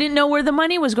wouldn't know where the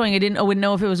money was going. I wouldn't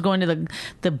know if it was going to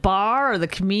the bar or the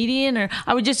comedian, or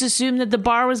I would just assume that the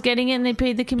bar was getting it and they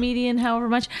paid the comedian however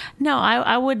much. No,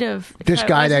 I would have. This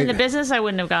guy in the business, I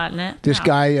wouldn't have gotten it. This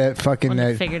guy fucking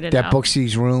that out. Books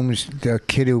these rooms, the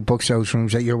kid who books those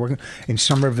rooms that you're working in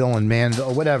Somerville and Manville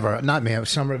or whatever, not Manville,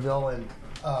 Somerville and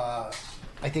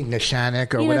I think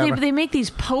Neshannock or whatever. They make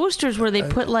these posters where they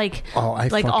put like all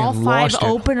fucking 5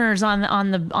 openers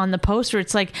on the poster.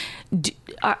 It's like,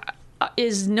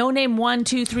 is No Name 1,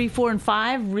 2, 3, 4, and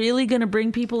 5 really going to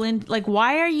bring people in? Like,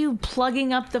 why are you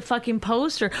plugging up the fucking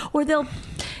poster? Or they'll,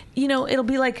 it'll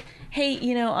be like, hey,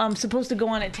 I'm supposed to go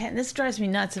on at 10. This drives me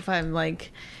nuts if I'm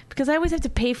like, because I always have to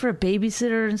pay for a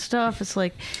babysitter and stuff. It's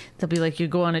like, they'll be like, you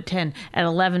go on at 10. At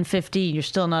 11:50, you're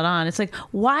still not on. It's like,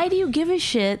 why do you give a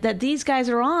shit that these guys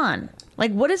are on?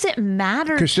 Like, what does it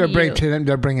matter to you? Because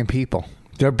they're bringing people.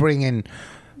 Those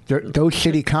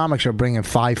shitty comics are bringing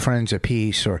 5 friends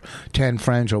apiece or 10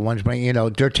 friends or one's bringing,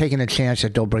 they're taking a chance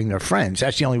that they'll bring their friends.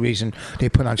 That's the only reason they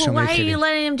put on so many why are you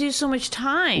letting them do so much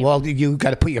time? Well, you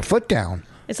got to put your foot down.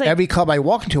 It's like, every club I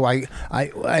walk into, I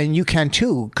and you can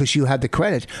too, because you have the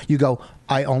credit. You go,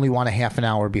 I only want a half an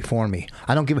hour before me.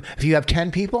 I don't give. If you have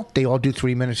 10 people, they all do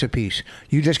 3 minutes apiece.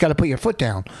 You just got to put your foot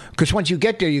down, because once you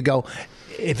get there, you go.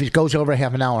 If it goes over a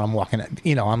half an hour, I'm walking.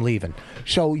 I'm leaving.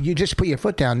 So you just put your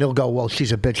foot down. They'll go, well,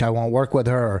 she's a bitch. I won't work with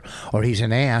her, or he's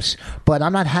an ass. But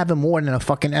I'm not having more than a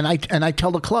fucking. And I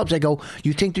tell the clubs, I go,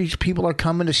 you think these people are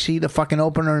coming to see the fucking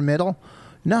opener in middle?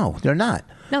 No, they're not.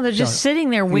 No, they're just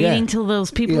sitting there waiting till those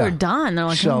people are done. They're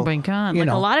like, oh my God. Like,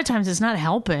 a lot of times it's not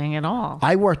helping at all.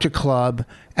 I worked a club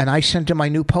and I sent them my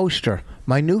new poster.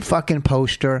 My new fucking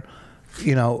poster,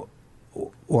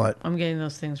 what? I'm getting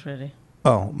those things ready.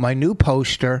 Oh, my new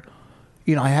poster.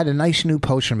 I had a nice new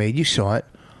poster made. You saw it.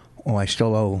 Oh, I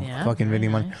still owe fucking Vinny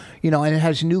money. And it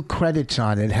has new credits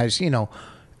on it. It has,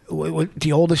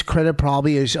 the oldest credit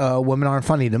probably is Women Aren't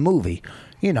Funny, the movie.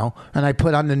 And I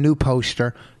put on the new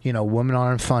poster, Women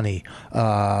Aren't Funny,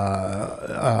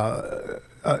 a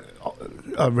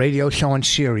radio show on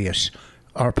Sirius,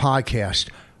 our podcast,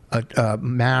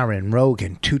 Marin,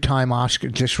 Rogan, 2-time Oscar,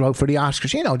 just wrote for the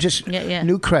Oscars, just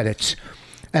new credits.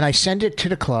 And I send it to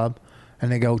the club,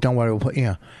 and they go, don't worry, we'll put,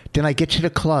 Then I get to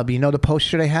the club, the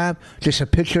poster they have? Just a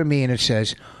picture of me, and it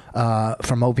says,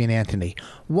 from Opie and Anthony.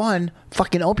 One,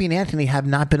 fucking Opie and Anthony have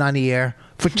not been on the air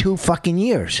for 2 fucking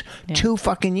years. 2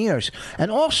 fucking years.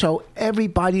 And also,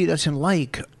 everybody doesn't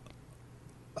like...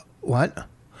 What?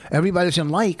 Everybody doesn't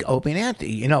like Opie and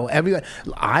Anthony. Everybody...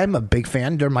 I'm a big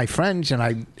fan. They're my friends,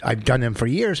 and I've done them for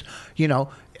years.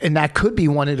 And that could be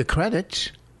one of the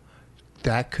credits.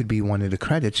 That could be one of the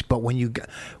credits. But when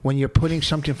you're putting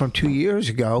something from 2 years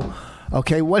ago,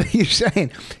 okay, what are you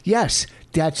saying? Yes,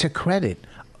 that's a credit.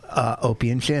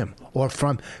 Opie and Jim,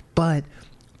 but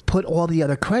put all the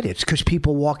other credits, because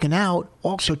people walking out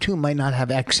also too might not have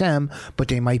XM, but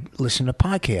they might listen to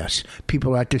podcasts.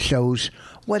 People are at the shows,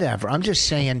 whatever. I'm just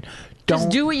saying, just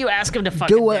do what you ask them to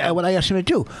fucking do. What I ask them to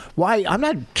do. Why? I'm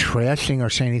not trashing or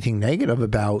saying anything negative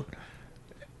about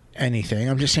anything.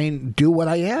 I'm just saying, do what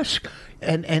I ask,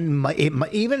 and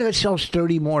even if it sells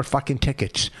 30 more fucking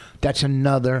tickets, that's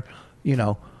another,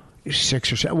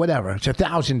 6 or 7, whatever. It's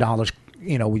 $1,000.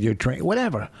 With your drink,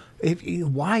 whatever.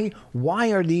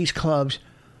 Why are these clubs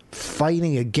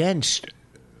fighting against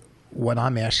what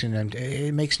I'm asking them?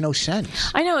 It makes no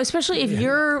sense. I know, especially if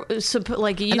you're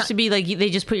like, it used to be like they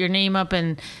just put your name up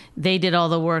and they did all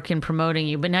the work in promoting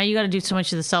you, but now you got to do so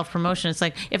much of the self promotion. It's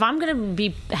like, if I'm going to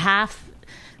be half.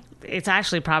 It's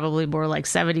actually probably more like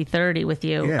 70-30 with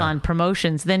you on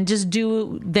promotions. Then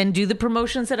do the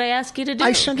promotions that I ask you to do.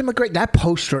 I sent him that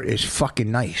poster is fucking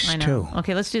nice too.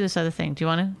 Okay, let's do this other thing. Do you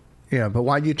want to? Yeah, but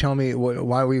why did you tell me?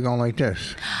 Why were you going like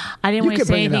this? I didn't want to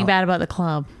say anything bad about the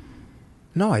club.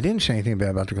 No, I didn't say anything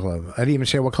bad about the club. I didn't even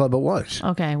say what club it was.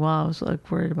 Okay, well, I was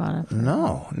worried about it.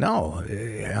 No. I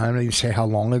didn't even say how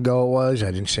long ago it was. I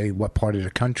didn't say what part of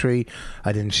the country.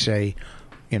 I didn't say,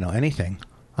 anything.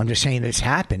 I'm just saying it's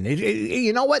happened.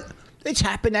 You know what? It's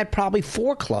happened at probably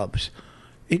 4 clubs.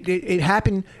 It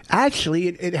happened. Actually,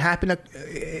 it happened.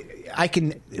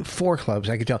 4 clubs.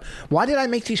 I can tell. Why did I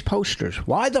make these posters?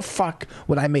 Why the fuck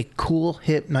would I make cool,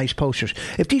 hip, nice posters?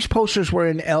 If these posters were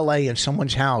in L.A. in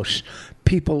someone's house,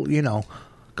 people,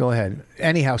 go ahead.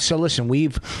 Anyhow, so listen,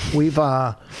 we've.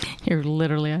 You're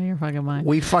literally out of your fucking mind.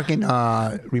 We fucking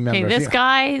remember. Hey, this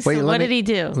guy. So what did he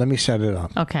do? Let me set it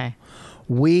up. Okay.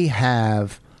 We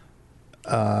have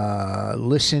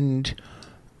listened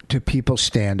to people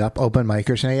stand up, open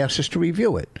micers, and they asked us to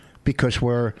review it because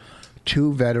we're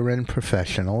two veteran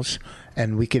professionals,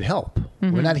 and we could help.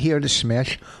 We're not here to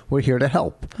smash. We're here to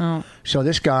help. Oh. So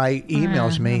this guy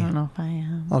emails me. I don't know if I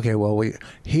am. Okay, well,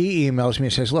 he emails me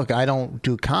and says, look, I don't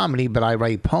do comedy, but I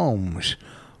write poems.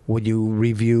 Would you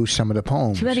review some of the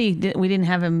poems? Too bad we didn't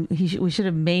have him. We should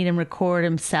have made him record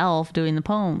himself doing the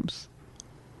poems.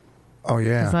 Oh,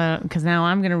 yeah. Because now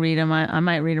I'm going to read them. I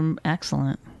might read them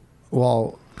excellent.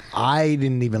 Well, I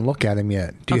didn't even look at him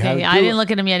yet. I didn't look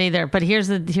at him yet either. But here's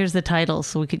the titles,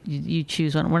 so you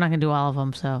choose one. We're not going to do all of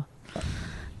them. So,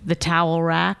 The Towel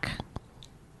Rack,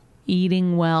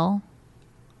 Eating Well,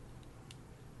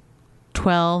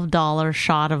 $12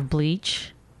 Shot of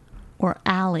Bleach, or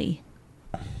Alley.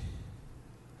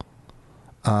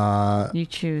 You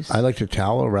choose. I like the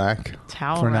Towel Rack.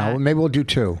 Towel for Rack. now. Maybe we'll do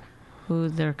two. Ooh,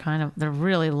 they're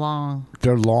really long.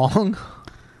 They're long?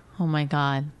 Oh my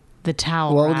God. The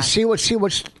Towel Well, Rack. see what's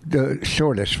the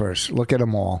shortest first. Look at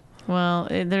them all. Well,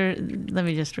 let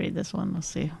me just read this one. Let's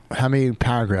see. How many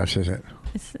paragraphs is it?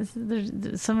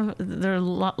 There's some of they're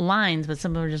lines, but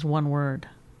some of them are just one word.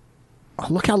 Oh,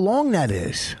 look how long that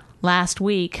is. Last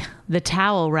week, the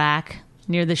towel rack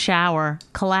near the shower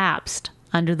collapsed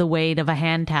under the weight of a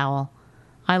hand towel.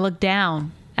 I looked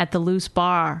down at the loose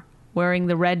bar, wearing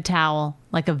the red towel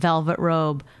like a velvet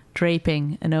robe,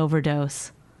 draping an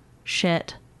overdose.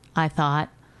 Shit, I thought.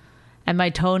 And my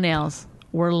toenails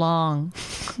were long.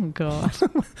 Oh, God.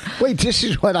 Wait, this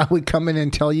is what I would come in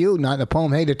and tell you, not in a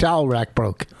poem. Hey, the towel rack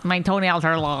broke. My toenails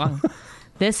are long.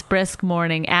 This brisk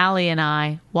morning, Allie and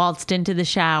I waltzed into the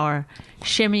shower,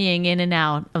 shimmying in and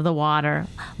out of the water,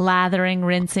 lathering,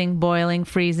 rinsing, boiling,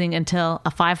 freezing, until a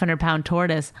 500-pound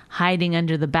tortoise, hiding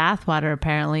under the bathwater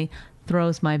apparently,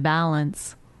 throws my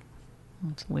balance.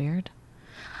 That's weird.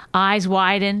 Eyes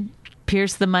widen,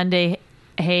 pierce the Monday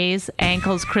haze,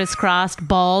 ankles crisscrossed,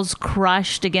 balls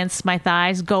crushed against my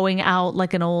thighs, going out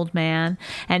like an old man.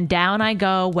 And down I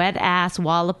go, wet ass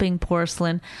walloping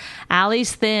porcelain.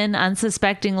 Allie's thin,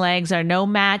 unsuspecting legs are no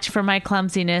match for my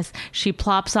clumsiness. She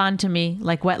plops onto me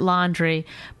like wet laundry,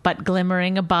 but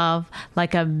glimmering above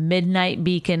like a midnight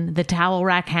beacon, the towel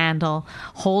rack handle,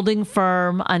 holding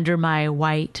firm under my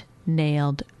white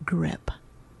nailed grip.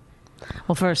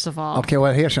 Well, first of all, Okay,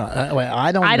 well, here's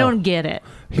I don't know. I don't get it.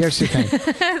 Here's the thing.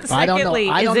 Secondly,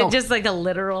 I don't is know. it just like a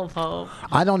literal poem?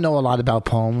 I don't know a lot about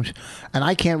poems, and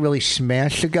I can't really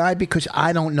smash the guy because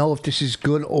I don't know if this is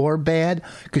good or bad,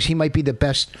 because he might be the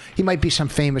best. He might be some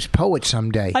famous poet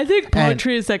someday. I think And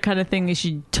poetry is that kind of thing you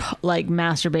should, like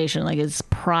masturbation, like it's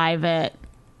private.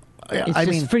 It's I just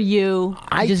mean, for you.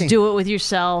 I Just think- do it with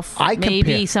yourself. I Maybe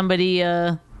compare- somebody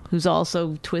who's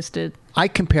also twisted. I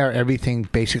compare everything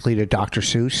basically to Dr.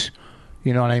 Seuss.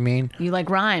 You know what I mean? You like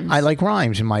rhymes. I like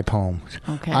rhymes in my poems.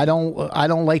 Okay. I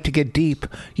don't like to get deep.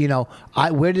 You know,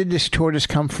 where did this tortoise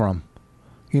come from?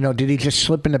 You know, did he just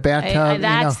slip in the bathtub?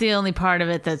 that's the only part of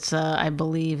it that's I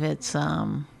believe it's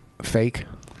fake.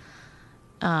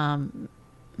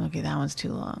 okay, that one's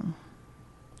too long.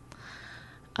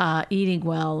 Eating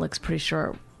Well looks pretty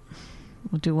short.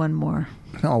 We'll do one more.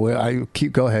 No,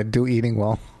 go ahead. Do Eating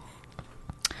Well.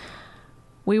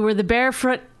 We were the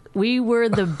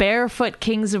barefoot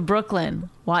kings of Brooklyn,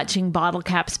 watching bottle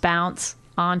caps bounce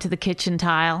onto the kitchen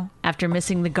tile after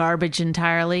missing the garbage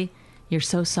entirely. You're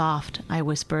so soft, I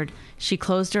whispered. She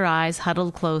closed her eyes,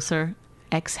 huddled closer,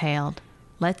 exhaled.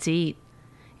 Let's eat.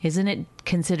 Isn't it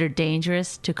considered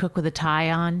dangerous to cook with a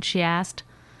tie on? She asked.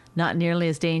 Not nearly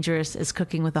as dangerous as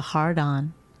cooking with a hard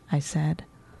on, I said.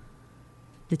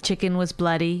 The chicken was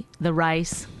bloody, the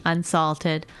rice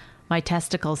unsalted. My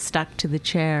testicles stuck to the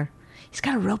chair. He's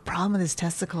got a real problem with his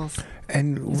testicles.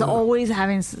 And He's always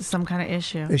having some kind of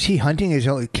issue. is he hunting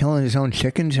killing his own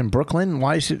chickens in Brooklyn?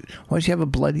 Why does he have a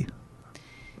bloody?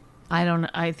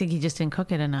 I think he just didn't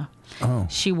cook it enough. Oh.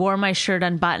 She wore my shirt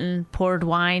unbuttoned, poured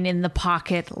wine in the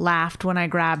pocket, laughed when I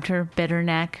grabbed her, bit her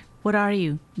neck. What are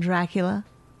you, Dracula?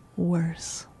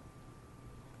 Worse.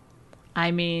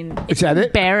 I mean, it's Is that it?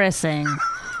 embarrassing.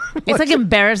 It's like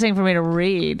embarrassing for me to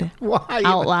read Why?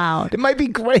 out loud. It might be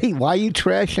great. Why are you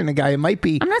trashing the guy? It might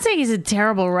be. I'm not saying he's a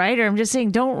terrible writer. I'm just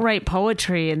saying don't write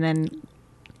poetry and then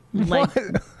like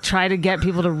try to get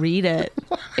people to read it.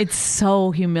 It's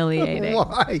so humiliating.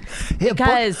 Why? Yeah,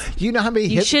 Because you know how many.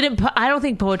 You shouldn't. I don't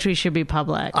think poetry should be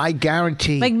public. I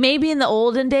guarantee. Like maybe in the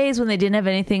olden days when they didn't have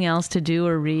anything else to do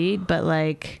or read, but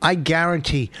like I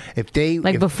guarantee if they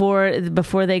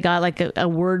before they got like a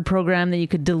word program that you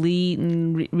could delete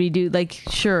and redo. Like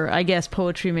sure, I guess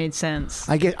poetry made sense.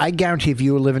 I guarantee if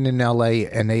you were living in L.A.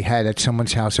 and they had at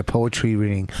someone's house a poetry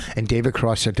reading and David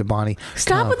Cross said to Bonnie,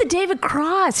 Stop with the David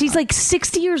Cross. He's like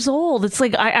 60 years years old. It's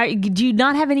like, do you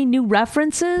not have any new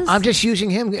references? I'm just using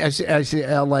him as the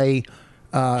L.A.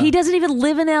 He doesn't even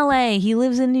live in L.A. He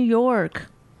lives in New York.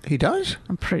 He does?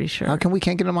 I'm pretty sure. How come we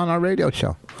can't get him on our radio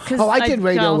show? Oh, I did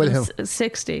radio with him.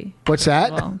 60. What's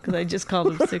that? Well, because I just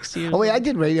called him 60 years Oh, wait, old. I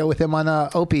did radio with him on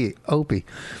Opie.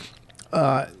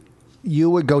 You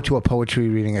would go to a poetry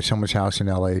reading at someone's house in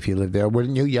L.A. if you lived there,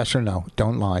 wouldn't you? Yes or no?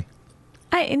 Don't lie.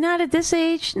 Not at this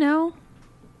age, no.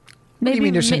 What do you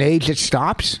mean there's an age that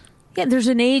stops? Yeah, there's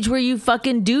an age where you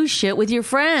fucking do shit with your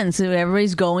friends. So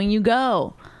everybody's going, you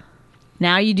go.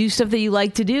 Now you do stuff that you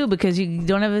like to do because you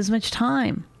don't have as much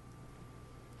time.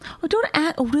 Oh, don't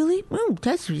ask. Oh, really? Oh,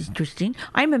 that's interesting.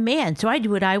 I'm a man, so I do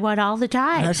what I want all the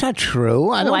time. That's not true.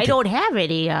 I don't have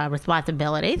any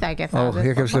responsibilities. I guess. Oh,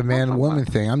 here comes the man-woman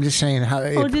thing. I'm just saying how.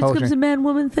 Oh, this comes the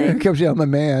man-woman thing. Here comes. I'm a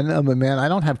man. I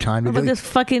don't have time to What do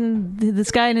about this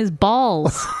guy and his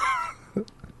balls?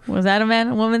 Was that a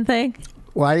man-woman thing?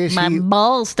 Why is My he?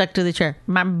 balls stuck to the chair.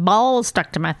 My balls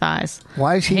stuck to my thighs.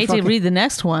 Why is he? I hate fucking, to read the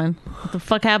next one. What the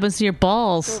fuck happens to your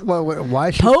balls? Why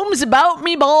is she? Poems about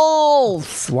me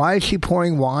balls. Why is she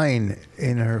pouring wine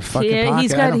in her fucking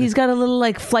pocket? He's got a little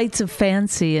like flights of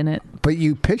fancy in it. But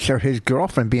you picture his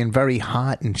girlfriend being very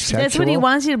hot and sexual. That's what he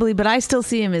wants you to believe, but I still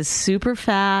see him as super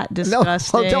fat,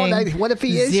 disgusting. No, what if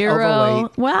he is zero.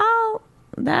 overweight? Well,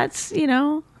 that's,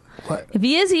 What? if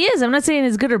he is, he is. I'm not saying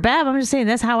it's good or bad. I'm just saying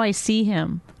that's how I see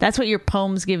him. That's what your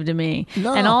poems give to me.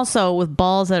 No. And also with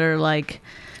balls that are like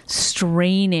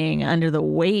straining under the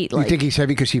weight. You think he's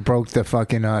heavy because he broke the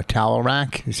fucking towel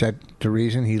rack? Is that the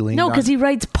reason he leaned? No, on? because he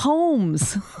writes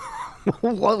poems.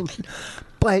 Well,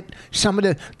 but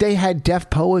they had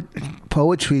Def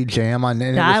Poetry Jam on.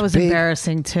 And That it was big.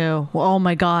 embarrassing too. Well, oh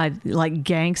my God, like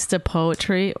gangsta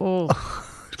poetry. Oh.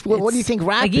 What do you think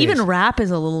rap like is? even rap is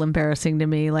a little embarrassing to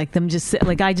me. Like them just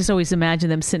like I just always imagine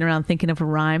them sitting around thinking of a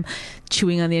rhyme,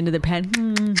 chewing on the end of the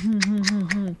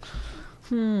pen.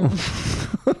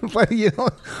 But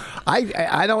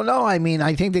I don't know. I mean,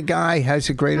 I think the guy has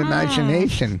a great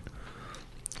imagination.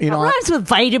 It rhymes with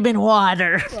vitamin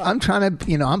water. I'm trying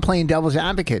to, I'm playing devil's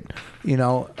advocate.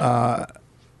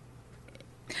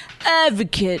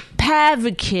 Advocate,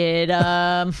 pavocate.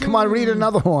 Come on, read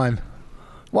another one.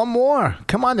 One more.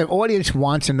 Come on, the audience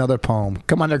wants another poem.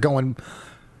 Come on, they're going.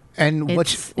 And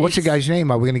what's the guy's name?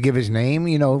 Are we going to give his name?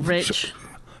 Rich.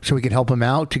 So we can help him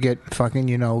out to get fucking,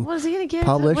 What is he going to get?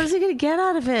 published. What is he going to get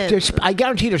out of it? I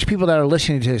guarantee there's people that are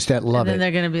listening to this that love and then it.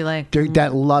 they're going to be like,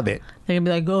 That love it. they're going to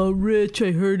be like, oh, Rich,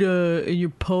 I heard in your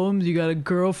poems you got a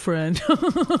girlfriend.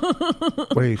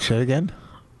 Wait, say it again.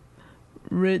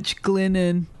 Rich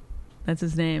Glennon. That's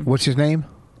his name. What's his name?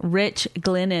 Rich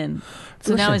Glennon.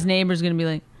 So now Listen. his neighbor's going to be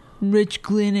like, Rich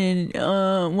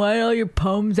Glennon, why do all your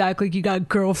poems act like you got a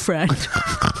girlfriend?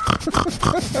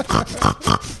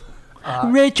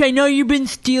 Rich, I know you've been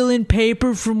stealing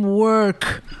paper from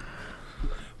work.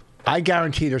 I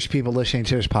guarantee there's people listening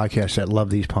to this podcast that love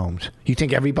these poems. You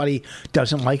think everybody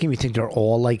doesn't like them? You think they're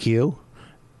all like you?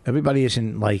 Everybody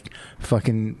isn't like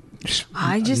fucking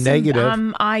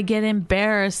negative. I get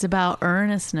embarrassed about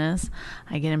earnestness.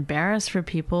 I get embarrassed for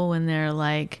people when they're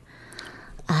like,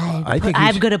 I'm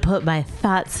going to put my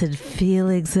thoughts and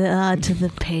feelings onto the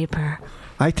paper.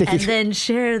 And then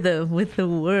share them with the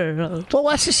world. Well,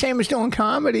 that's the same as doing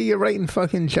comedy. You're writing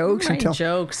fucking jokes.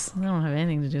 Jokes. They don't have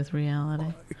anything to do with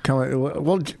reality.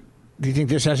 Well, do you think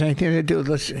this has anything to do with?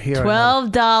 Let's hear.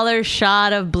 $12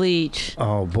 shot of bleach.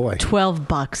 Oh boy.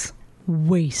 $12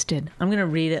 wasted. I'm gonna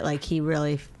read it like he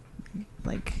really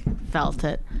felt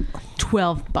it.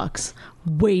 $12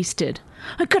 wasted.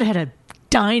 I could have had a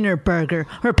diner burger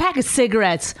or a pack of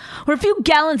cigarettes or a few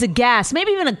gallons of gas,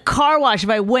 maybe even a car wash if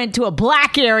I went to a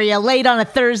black area late on a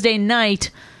Thursday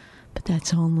night. But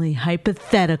that's only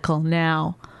hypothetical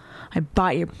now. I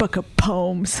bought your book of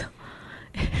poems.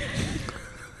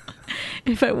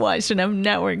 If I watched enough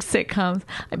network sitcoms,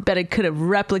 I bet I could have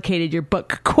replicated your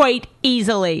book quite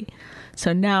easily.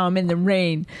 So now I'm in the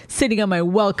rain, sitting on my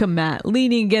welcome mat,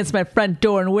 leaning against my front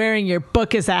door and wearing your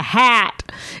book as a hat.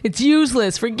 It's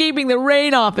useless for keeping the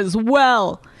rain off as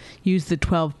well. Use the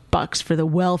 $12 for the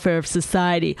welfare of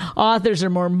society. Authors are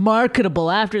more marketable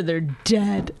after they're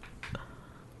dead.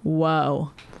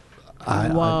 Whoa.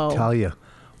 Whoa. I tell you.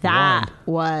 That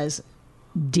was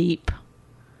deep.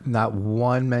 Not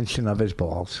one mention of his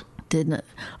balls. Didn't it?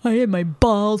 I had my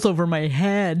balls over my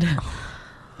head.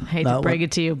 I hate to break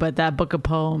it to you, but that book of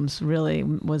poems really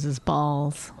was his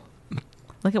balls.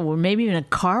 Look at maybe even a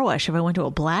car wash if I went to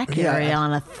a black area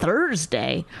on a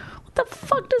Thursday. What the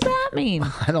fuck does that mean?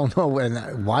 I don't know.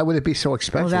 And why would it be so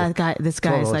expensive? Well, this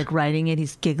guy's $12. like writing it.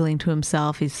 He's giggling to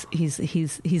himself. He's.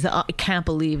 I can't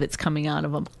believe it's coming out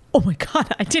of him. Oh my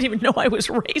God! I didn't even know I was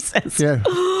racist. Yeah.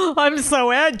 I'm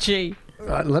so edgy.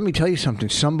 Let me tell you something.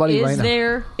 Somebody Is right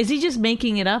now. is he just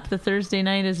making it up? The Thursday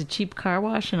night is a cheap car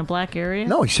wash in a black area?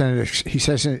 No, he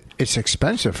says it's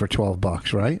expensive for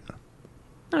 $12, right?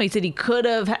 No, he said he could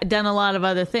have done a lot of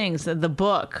other things. The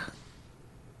book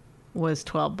was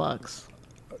 $12.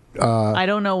 I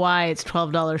don't know why it's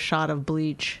 $12 shot of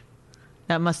bleach.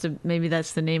 That must have, maybe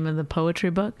that's the name of the poetry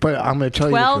book. But I'm going to tell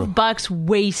you the truth. $12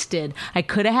 wasted. I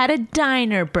could have had a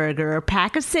diner burger or a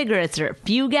pack of cigarettes or a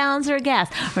few gallons of gas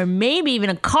or maybe even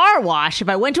a car wash if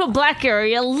I went to a black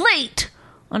area late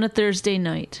on a Thursday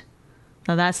night.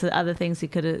 Now that's the other things he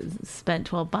could have spent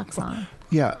 $12 on.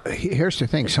 Yeah, here's the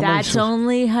thing. That's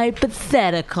only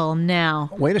hypothetical now.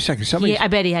 Wait a second. I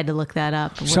bet he had to look that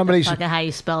up. How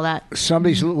you spell that?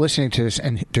 Somebody's listening to this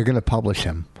and they're going to publish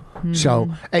him.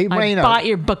 So, hey, Raina. I bought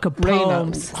your book of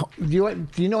poems.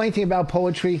 Raina, do you know anything about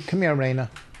poetry? Come here, Raina.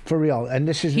 For real. And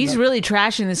this is. He's really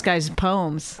trashing this guy's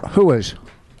poems. Who is?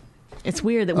 It's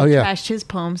weird that we trashed his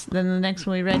poems. Then the next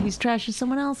one we read, he's trashing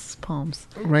someone else's poems.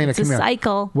 Raina, it's come here. It's a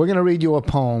cycle. We're going to read you a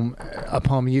poem.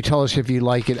 You tell us if you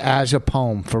like it as a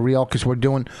poem. For real, because we're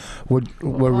reading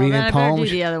then poems. I better do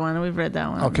the other one. We've read that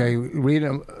one. Okay, read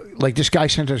them. Like this guy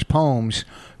sent us poems,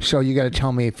 so you got to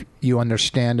tell me if you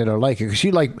understand it or like it. Because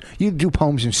you do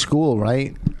poems in school,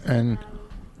 right? And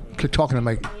talking to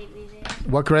my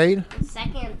what grade?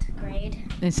 Second grade.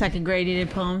 In second grade, you did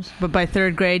poems, but by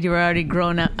third grade, you were already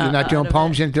grown up. You're not doing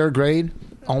poems in third grade,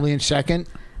 only in second.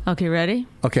 Okay, ready?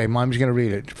 Okay, Mom's gonna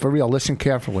read it for real. Listen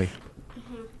carefully.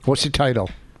 Mm-hmm. What's the title?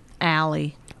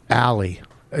 Allie. Allie.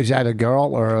 Is that a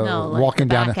girl or walking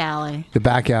the down back alley? The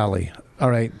back alley. All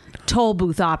right. Toll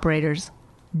booth operators,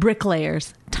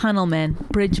 bricklayers, tunnelmen,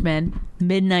 bridgemen,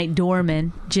 midnight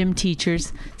doormen, gym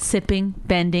teachers, sipping,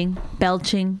 bending,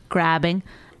 belching, grabbing.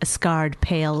 A scarred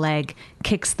pale leg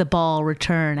kicks the ball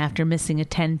return after missing a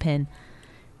 10-pin.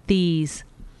 These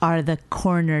are the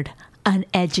cornered,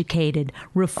 uneducated,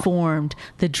 reformed,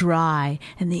 the dry,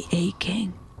 and the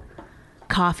aching.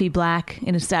 Coffee black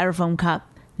in a styrofoam cup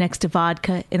next to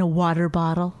vodka in a water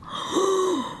bottle.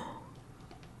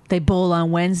 They bowl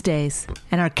on Wednesdays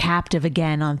and are captive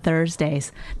again on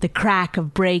Thursdays. The crack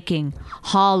of breaking,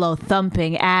 hollow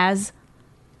thumping as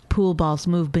pool balls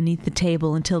move beneath the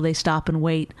table until they stop and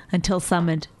wait, until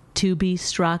summoned to be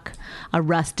struck. A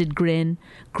rusted grin,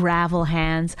 gravel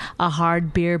hands, a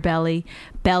hard beer belly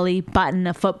button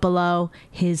a foot below,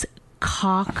 his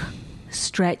cock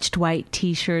stretched white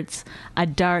T-shirts, a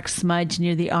dark smudge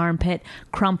near the armpit,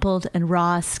 crumpled and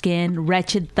raw skin,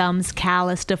 wretched thumbs,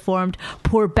 callous, deformed.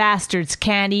 Poor bastards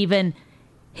can't even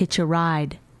hitch a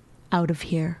ride out of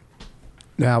here.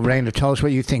 Now, Raina, tell us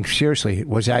what you think. Seriously,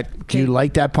 do you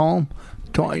like that poem?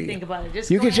 Think about it. Just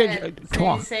you go can ahead.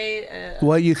 talk. Say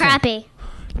what you Crappy. think?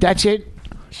 That's it.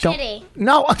 Shitty.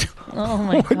 No. Oh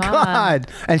my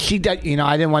God. And she does.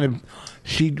 I didn't want to.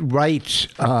 She writes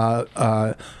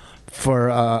for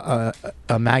a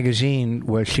magazine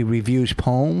where she reviews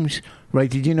poems. Right?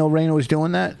 Did you know Raina was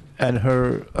doing that at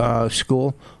her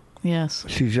school? Yes.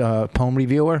 She's a poem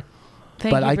reviewer.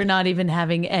 Thank you for not even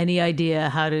having any idea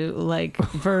how to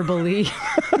verbally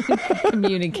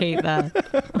communicate that.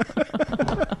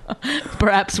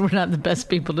 Perhaps we're not the best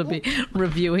people to be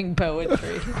reviewing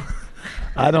poetry.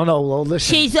 I don't know. Well,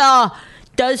 listen. She's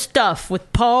does stuff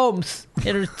with poems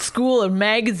in her school and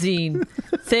magazine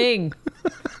thing,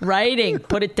 writing.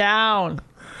 Put it down.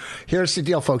 Here's the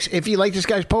deal, folks. If you like this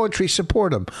guy's poetry,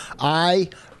 support him.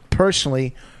 I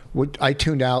personally. I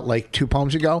tuned out 2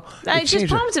 poems ago.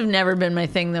 Poems have never been my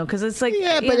thing, though, because it's you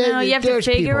have to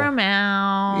figure them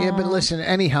out. Yeah, but listen,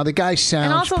 anyhow, the guy sounds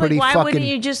and also, pretty why fucking... wouldn't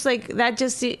you just,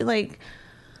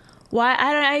 why?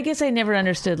 I guess I never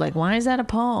understood, why is that a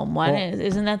poem?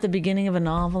 Isn't that the beginning of a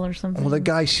novel or something? Well, the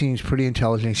guy seems pretty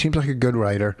intelligent. He seems like a good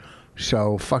writer.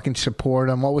 So fucking support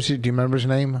him. What was it? Do you remember his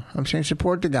name? I'm saying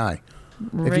support the guy.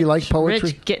 If you like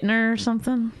poetry, Rich Gittner or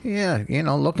something. Yeah,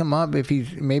 look him up. If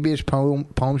maybe his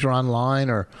poems are online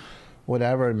or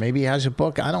whatever. Maybe he has a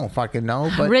book. I don't fucking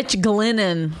know. But Rich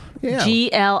Glynnon, yeah.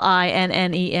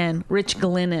 Glinen, Rich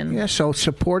Glynnon. Yeah, so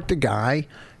support the guy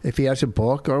if he has a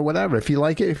book or whatever. If you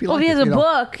like it, if he has a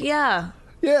book, yeah,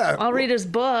 I'll read his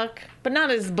book, but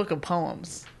not his book of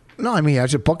poems. No, I mean, he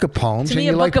has a book of poems. To me,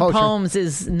 and a book of poems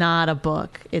is not a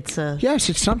book. It's a... Yes,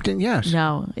 it's something, yes.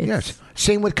 No, it's... Yes.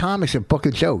 Same with comics, a book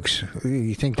of jokes.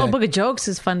 You think that... a book of jokes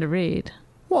is fun to read.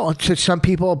 Well, to some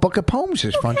people, a book of poems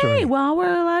is fun to Hey, read. well, we're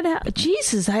allowed to.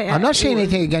 Jesus, I'm not saying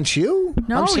anything against you.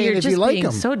 No, I'm saying you're if just you like being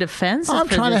him. so defensive. I'm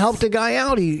for trying to this. help the guy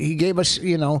out. He gave us,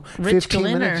 Rich 15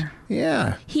 minutes. Glinner.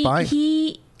 Yeah.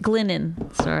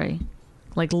 Glennon. Sorry,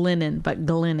 like linen, but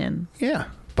Glennon. Yeah.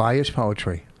 Buy his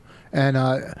poetry. And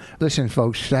listen,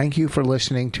 folks, thank you for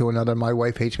listening to another My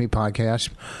Wife Hates Me podcast.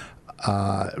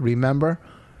 Remember,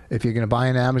 if you're going to buy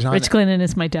an Amazon... Rich Glennon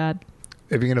is my dad.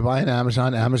 If you're going to buy an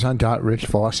Amazon,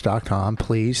 amazon.richvoss.com.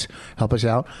 Please help us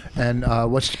out. And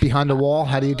what's behind the wall?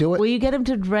 How do you do it? Will you get him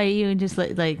to write you and just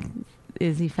like,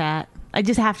 is he fat? I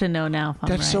just have to know now if I'm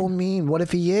That's right. so mean. What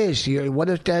if he is? What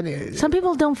if that is? Some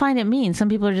people don't find it mean. Some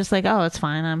people are just like, oh, it's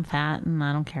fine. I'm fat and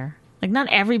I don't care. Like, not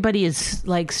everybody is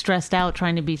like stressed out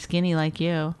trying to be skinny like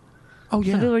you. Oh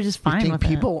yeah. Some people are just fine with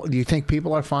it. Do you think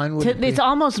people are fine with it? It's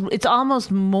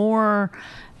almost more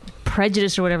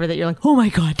prejudice or whatever that you're like, oh my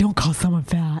God, don't call someone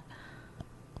fat.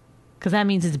 Because that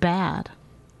means it's bad.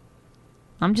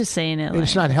 I'm just saying it.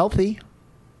 It's not healthy.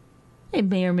 It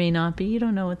may or may not be. You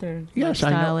don't know what their Yes, I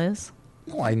lifestyle know. is.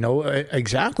 Well, I know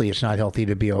exactly it's not healthy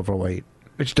to be overweight.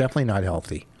 It's definitely not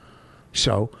healthy.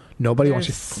 So nobody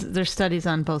wants to... There's studies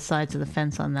on both sides of the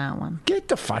fence on that one. Get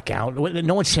the fuck out.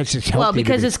 No one says it's healthy. Well,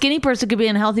 because to be, a skinny person could be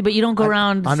unhealthy, but you don't go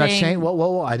around I'm saying... not saying...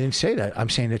 Whoa, I didn't say that. I'm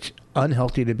saying it's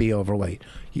unhealthy to be overweight.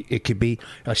 It could be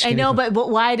a I skinny... know, but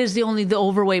why does the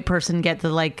overweight person get the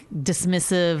like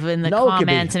dismissive in the No, it could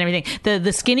be. comments and everything?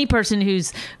 The skinny person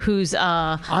who's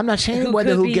I'm not saying who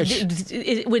whether could who be-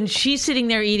 gets... when she's sitting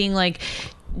there eating like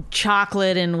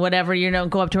chocolate and whatever,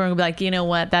 go up to her and be like, you know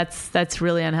what, that's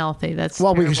really unhealthy. That's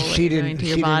Well, terrible because what she you're didn't, doing to she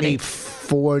your didn't body. eat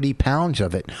 40 pounds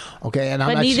of it. Okay, and I'm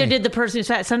But not neither saying, did the person who's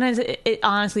fat. Sometimes it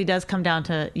honestly does come down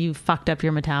to you fucked up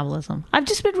your metabolism. I've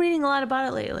just been reading a lot about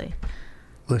it lately.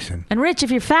 Listen, And Rich,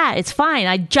 if you're fat, it's fine.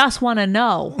 I just want to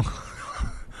know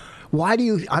why do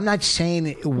you... I'm not saying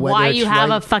whether why it's you have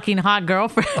right, a fucking hot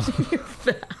girlfriend.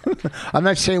 I'm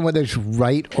not saying whether it's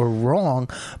right or wrong,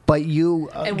 but you...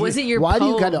 And was it your Why do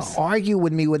you got pose? to argue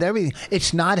with me with everything?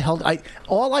 It's not healthy.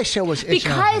 All I said was... It's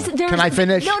not Because healthy. there's... Can I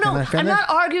finish? No, Can I I'm finish? not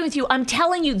arguing with you. I'm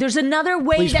telling you, there's another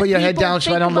way Please that put your head people down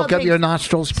so I think don't look about up your things.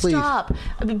 nostrils, please. Stop.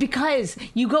 Because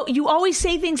you always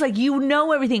say things like you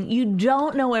know everything. You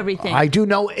don't know everything. I do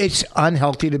know it's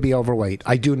unhealthy to be overweight.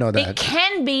 I do know It that.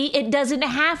 can be. It doesn't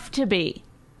have to be.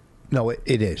 No, it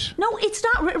is. No, it's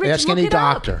not. Rich, Ask look any it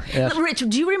up. doctor. Ask- Rich,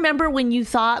 do you remember when you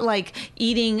thought like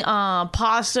eating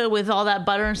pasta with all that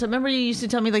butter and stuff? Remember you used to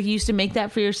tell me like you used to make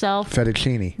that for yourself?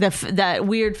 Fettuccine. That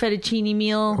weird fettuccine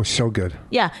meal. It was so good.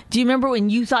 Yeah. Do you remember when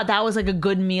you thought that was like a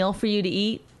good meal for you to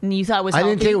eat? And you thought it was I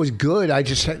healthy? didn't think it was good. I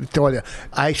just thought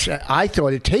I thought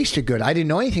it tasted good. I didn't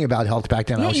know anything about health back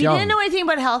then. I Yeah, was you young. didn't know anything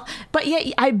about health, but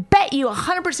yeah, I bet you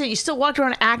 100% you still walked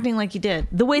around acting like you did.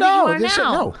 The way that you are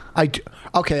now.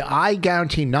 Okay, I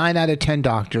guarantee 9 out of 10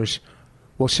 doctors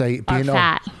will say being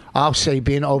fat. I'll say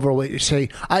being overweight.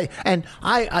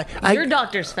 Your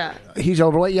doctor's fat. He's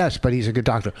overweight, yes, but he's a good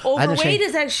doctor. I didn't say- Overweight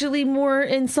is actually more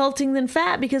insulting than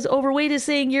fat because overweight is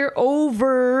saying you're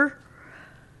over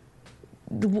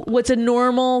what's a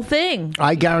normal thing.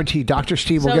 I guarantee Dr.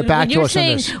 Steve will So get back when to you're us on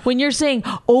saying, this. When you're saying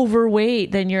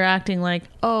overweight, then you're acting like,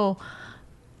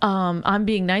 I'm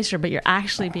being nicer, but you're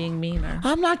actually being meaner.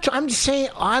 I'm not. I'm saying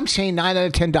 9 out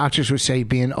of 10 doctors would say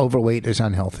being overweight is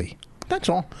unhealthy. That's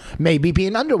all. Maybe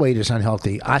being underweight is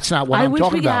unhealthy. That's not what I I'm wish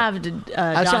talking we could about.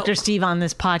 have Dr. Steve on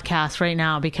this podcast right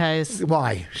now because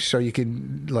Why? So you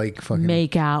can like fucking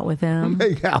make out with him.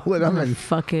 make out with him and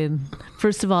Fucking.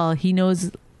 First of all, he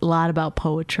knows a lot about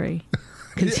poetry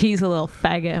because he's a little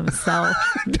faggot himself.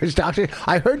 there's Dr.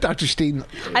 I heard Dr. Steve.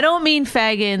 I don't mean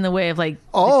faggot in the way of like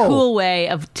Oh. the cool way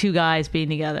of two guys being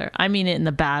together. I mean it in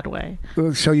the bad way.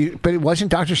 But it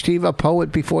wasn't Dr. Steve a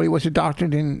poet before he was a doctor?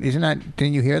 Didn't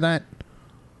you hear that?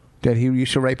 That he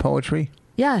used to write poetry?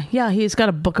 Yeah, he's got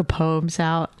a book of poems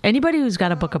out. Anybody who's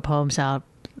got a book of poems out,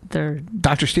 they're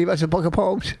Dr. Steve has a book of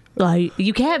poems? like,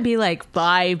 you can't be like,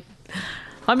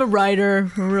 I'm a writer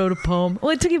who wrote a poem. Well,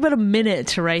 it took you about a minute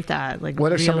to write that. Like,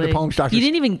 What are some of the really. poems Dr. You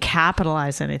didn't even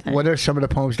capitalize anything. What are some of the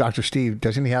poems, Dr. Steve?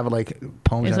 Doesn't he have like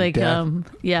poems It's on like,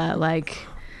 death? like,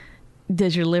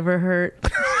 does your liver hurt?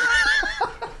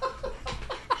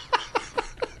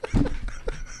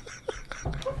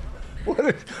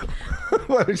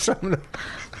 What are some of the...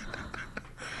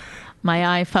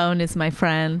 My iPhone is my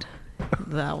friend.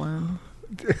 That one.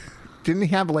 Didn't he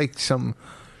have like some...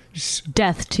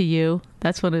 Death to you.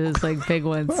 That's one of his like big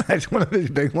ones. That's one of his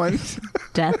big ones.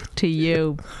 Death to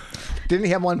you. Didn't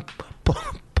he have one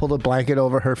pull the blanket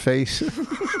over her face?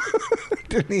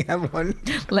 Didn't he have one?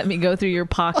 Let me go through your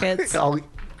pockets. Oh,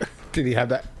 did he have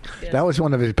that? Yeah. That was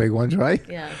one of his big ones, right?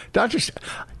 Yeah.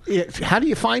 How do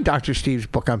you find Dr. Steve's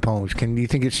book on poems? Do you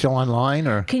think it's still online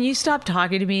or? Can you stop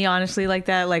talking to me honestly like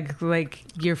that? Like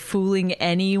you're fooling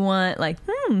anyone? Like,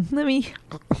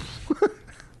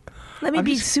 let me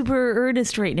be super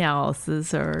earnest right now.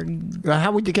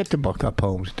 How would you get the book of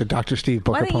poems? The Dr. Steve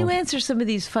book of poems? Why don't you answer some of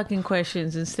these fucking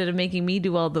questions instead of making me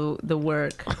do all the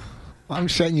work? I'm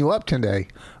setting you up today.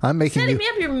 I'm making setting me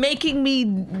up. You're making me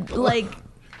like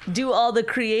do all the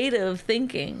creative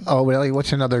thinking. Oh, really?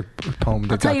 What's another poem?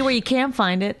 I'll tell you where you can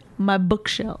find it. My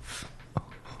bookshelf.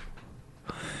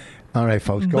 All right,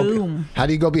 folks. Boom. How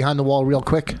do you go behind the wall real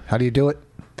quick? How do you do it?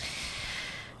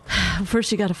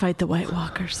 First, you got to fight the White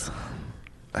Walkers.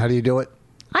 How do you do it?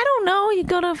 I don't know. You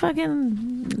go to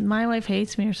fucking My Wife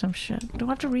Hates Me or some shit. Do I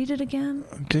have to read it again?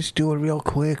 Just do it real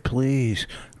quick, please.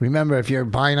 Remember, if you're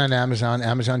buying on Amazon,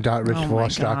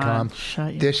 amazon.richvoss.com.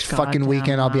 This fucking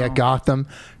weekend, I'll be at Gotham.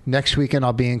 Next weekend,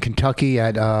 I'll be in Kentucky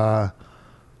at, I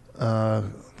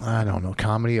don't know,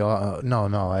 comedy.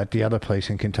 No, at the other place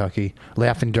in Kentucky.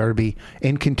 Laughing Derby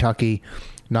in Kentucky.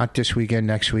 Not this weekend,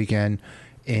 next weekend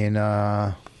in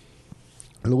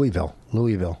Louisville.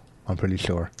 I'm pretty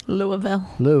sure.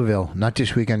 Louisville. Not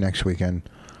this weekend, next weekend.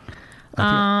 It's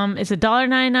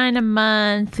 $1.99 a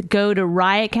month. Go to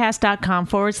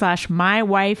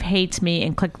riotcast.com/mywifehatesme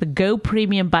and click the Go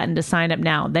Premium button to sign up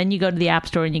now. Then you go to the App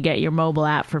Store and you get your mobile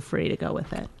app for free to go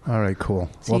with it. All right, cool.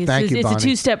 So well, thank you, Bonnie. It's a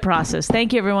 2-step process.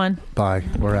 Thank you, everyone. Bye.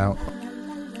 We're out.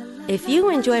 If you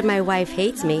enjoyed My Wife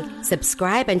Hates Me,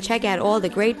 subscribe and check out all the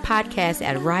great podcasts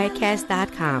at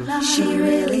riotcast.com. She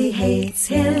really hates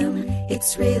him,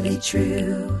 it's really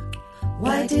true.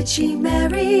 Why did she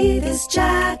marry this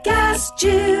jackass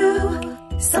Jew?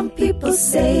 Some people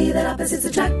say that opposites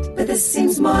attract, but this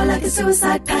seems more like a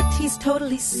suicide pact. He's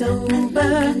totally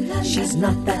sober, she's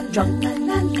not that drunk.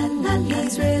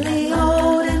 He's really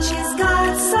old and she's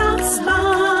got some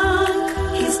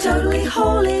spunk. He's totally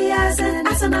holy as an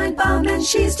asinine bomb, and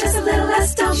she's just a little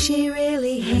less dumb. She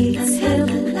really hates him,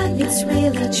 it's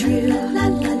really true.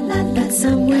 But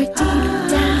somewhere deep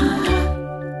down,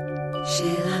 she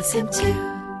loves him too.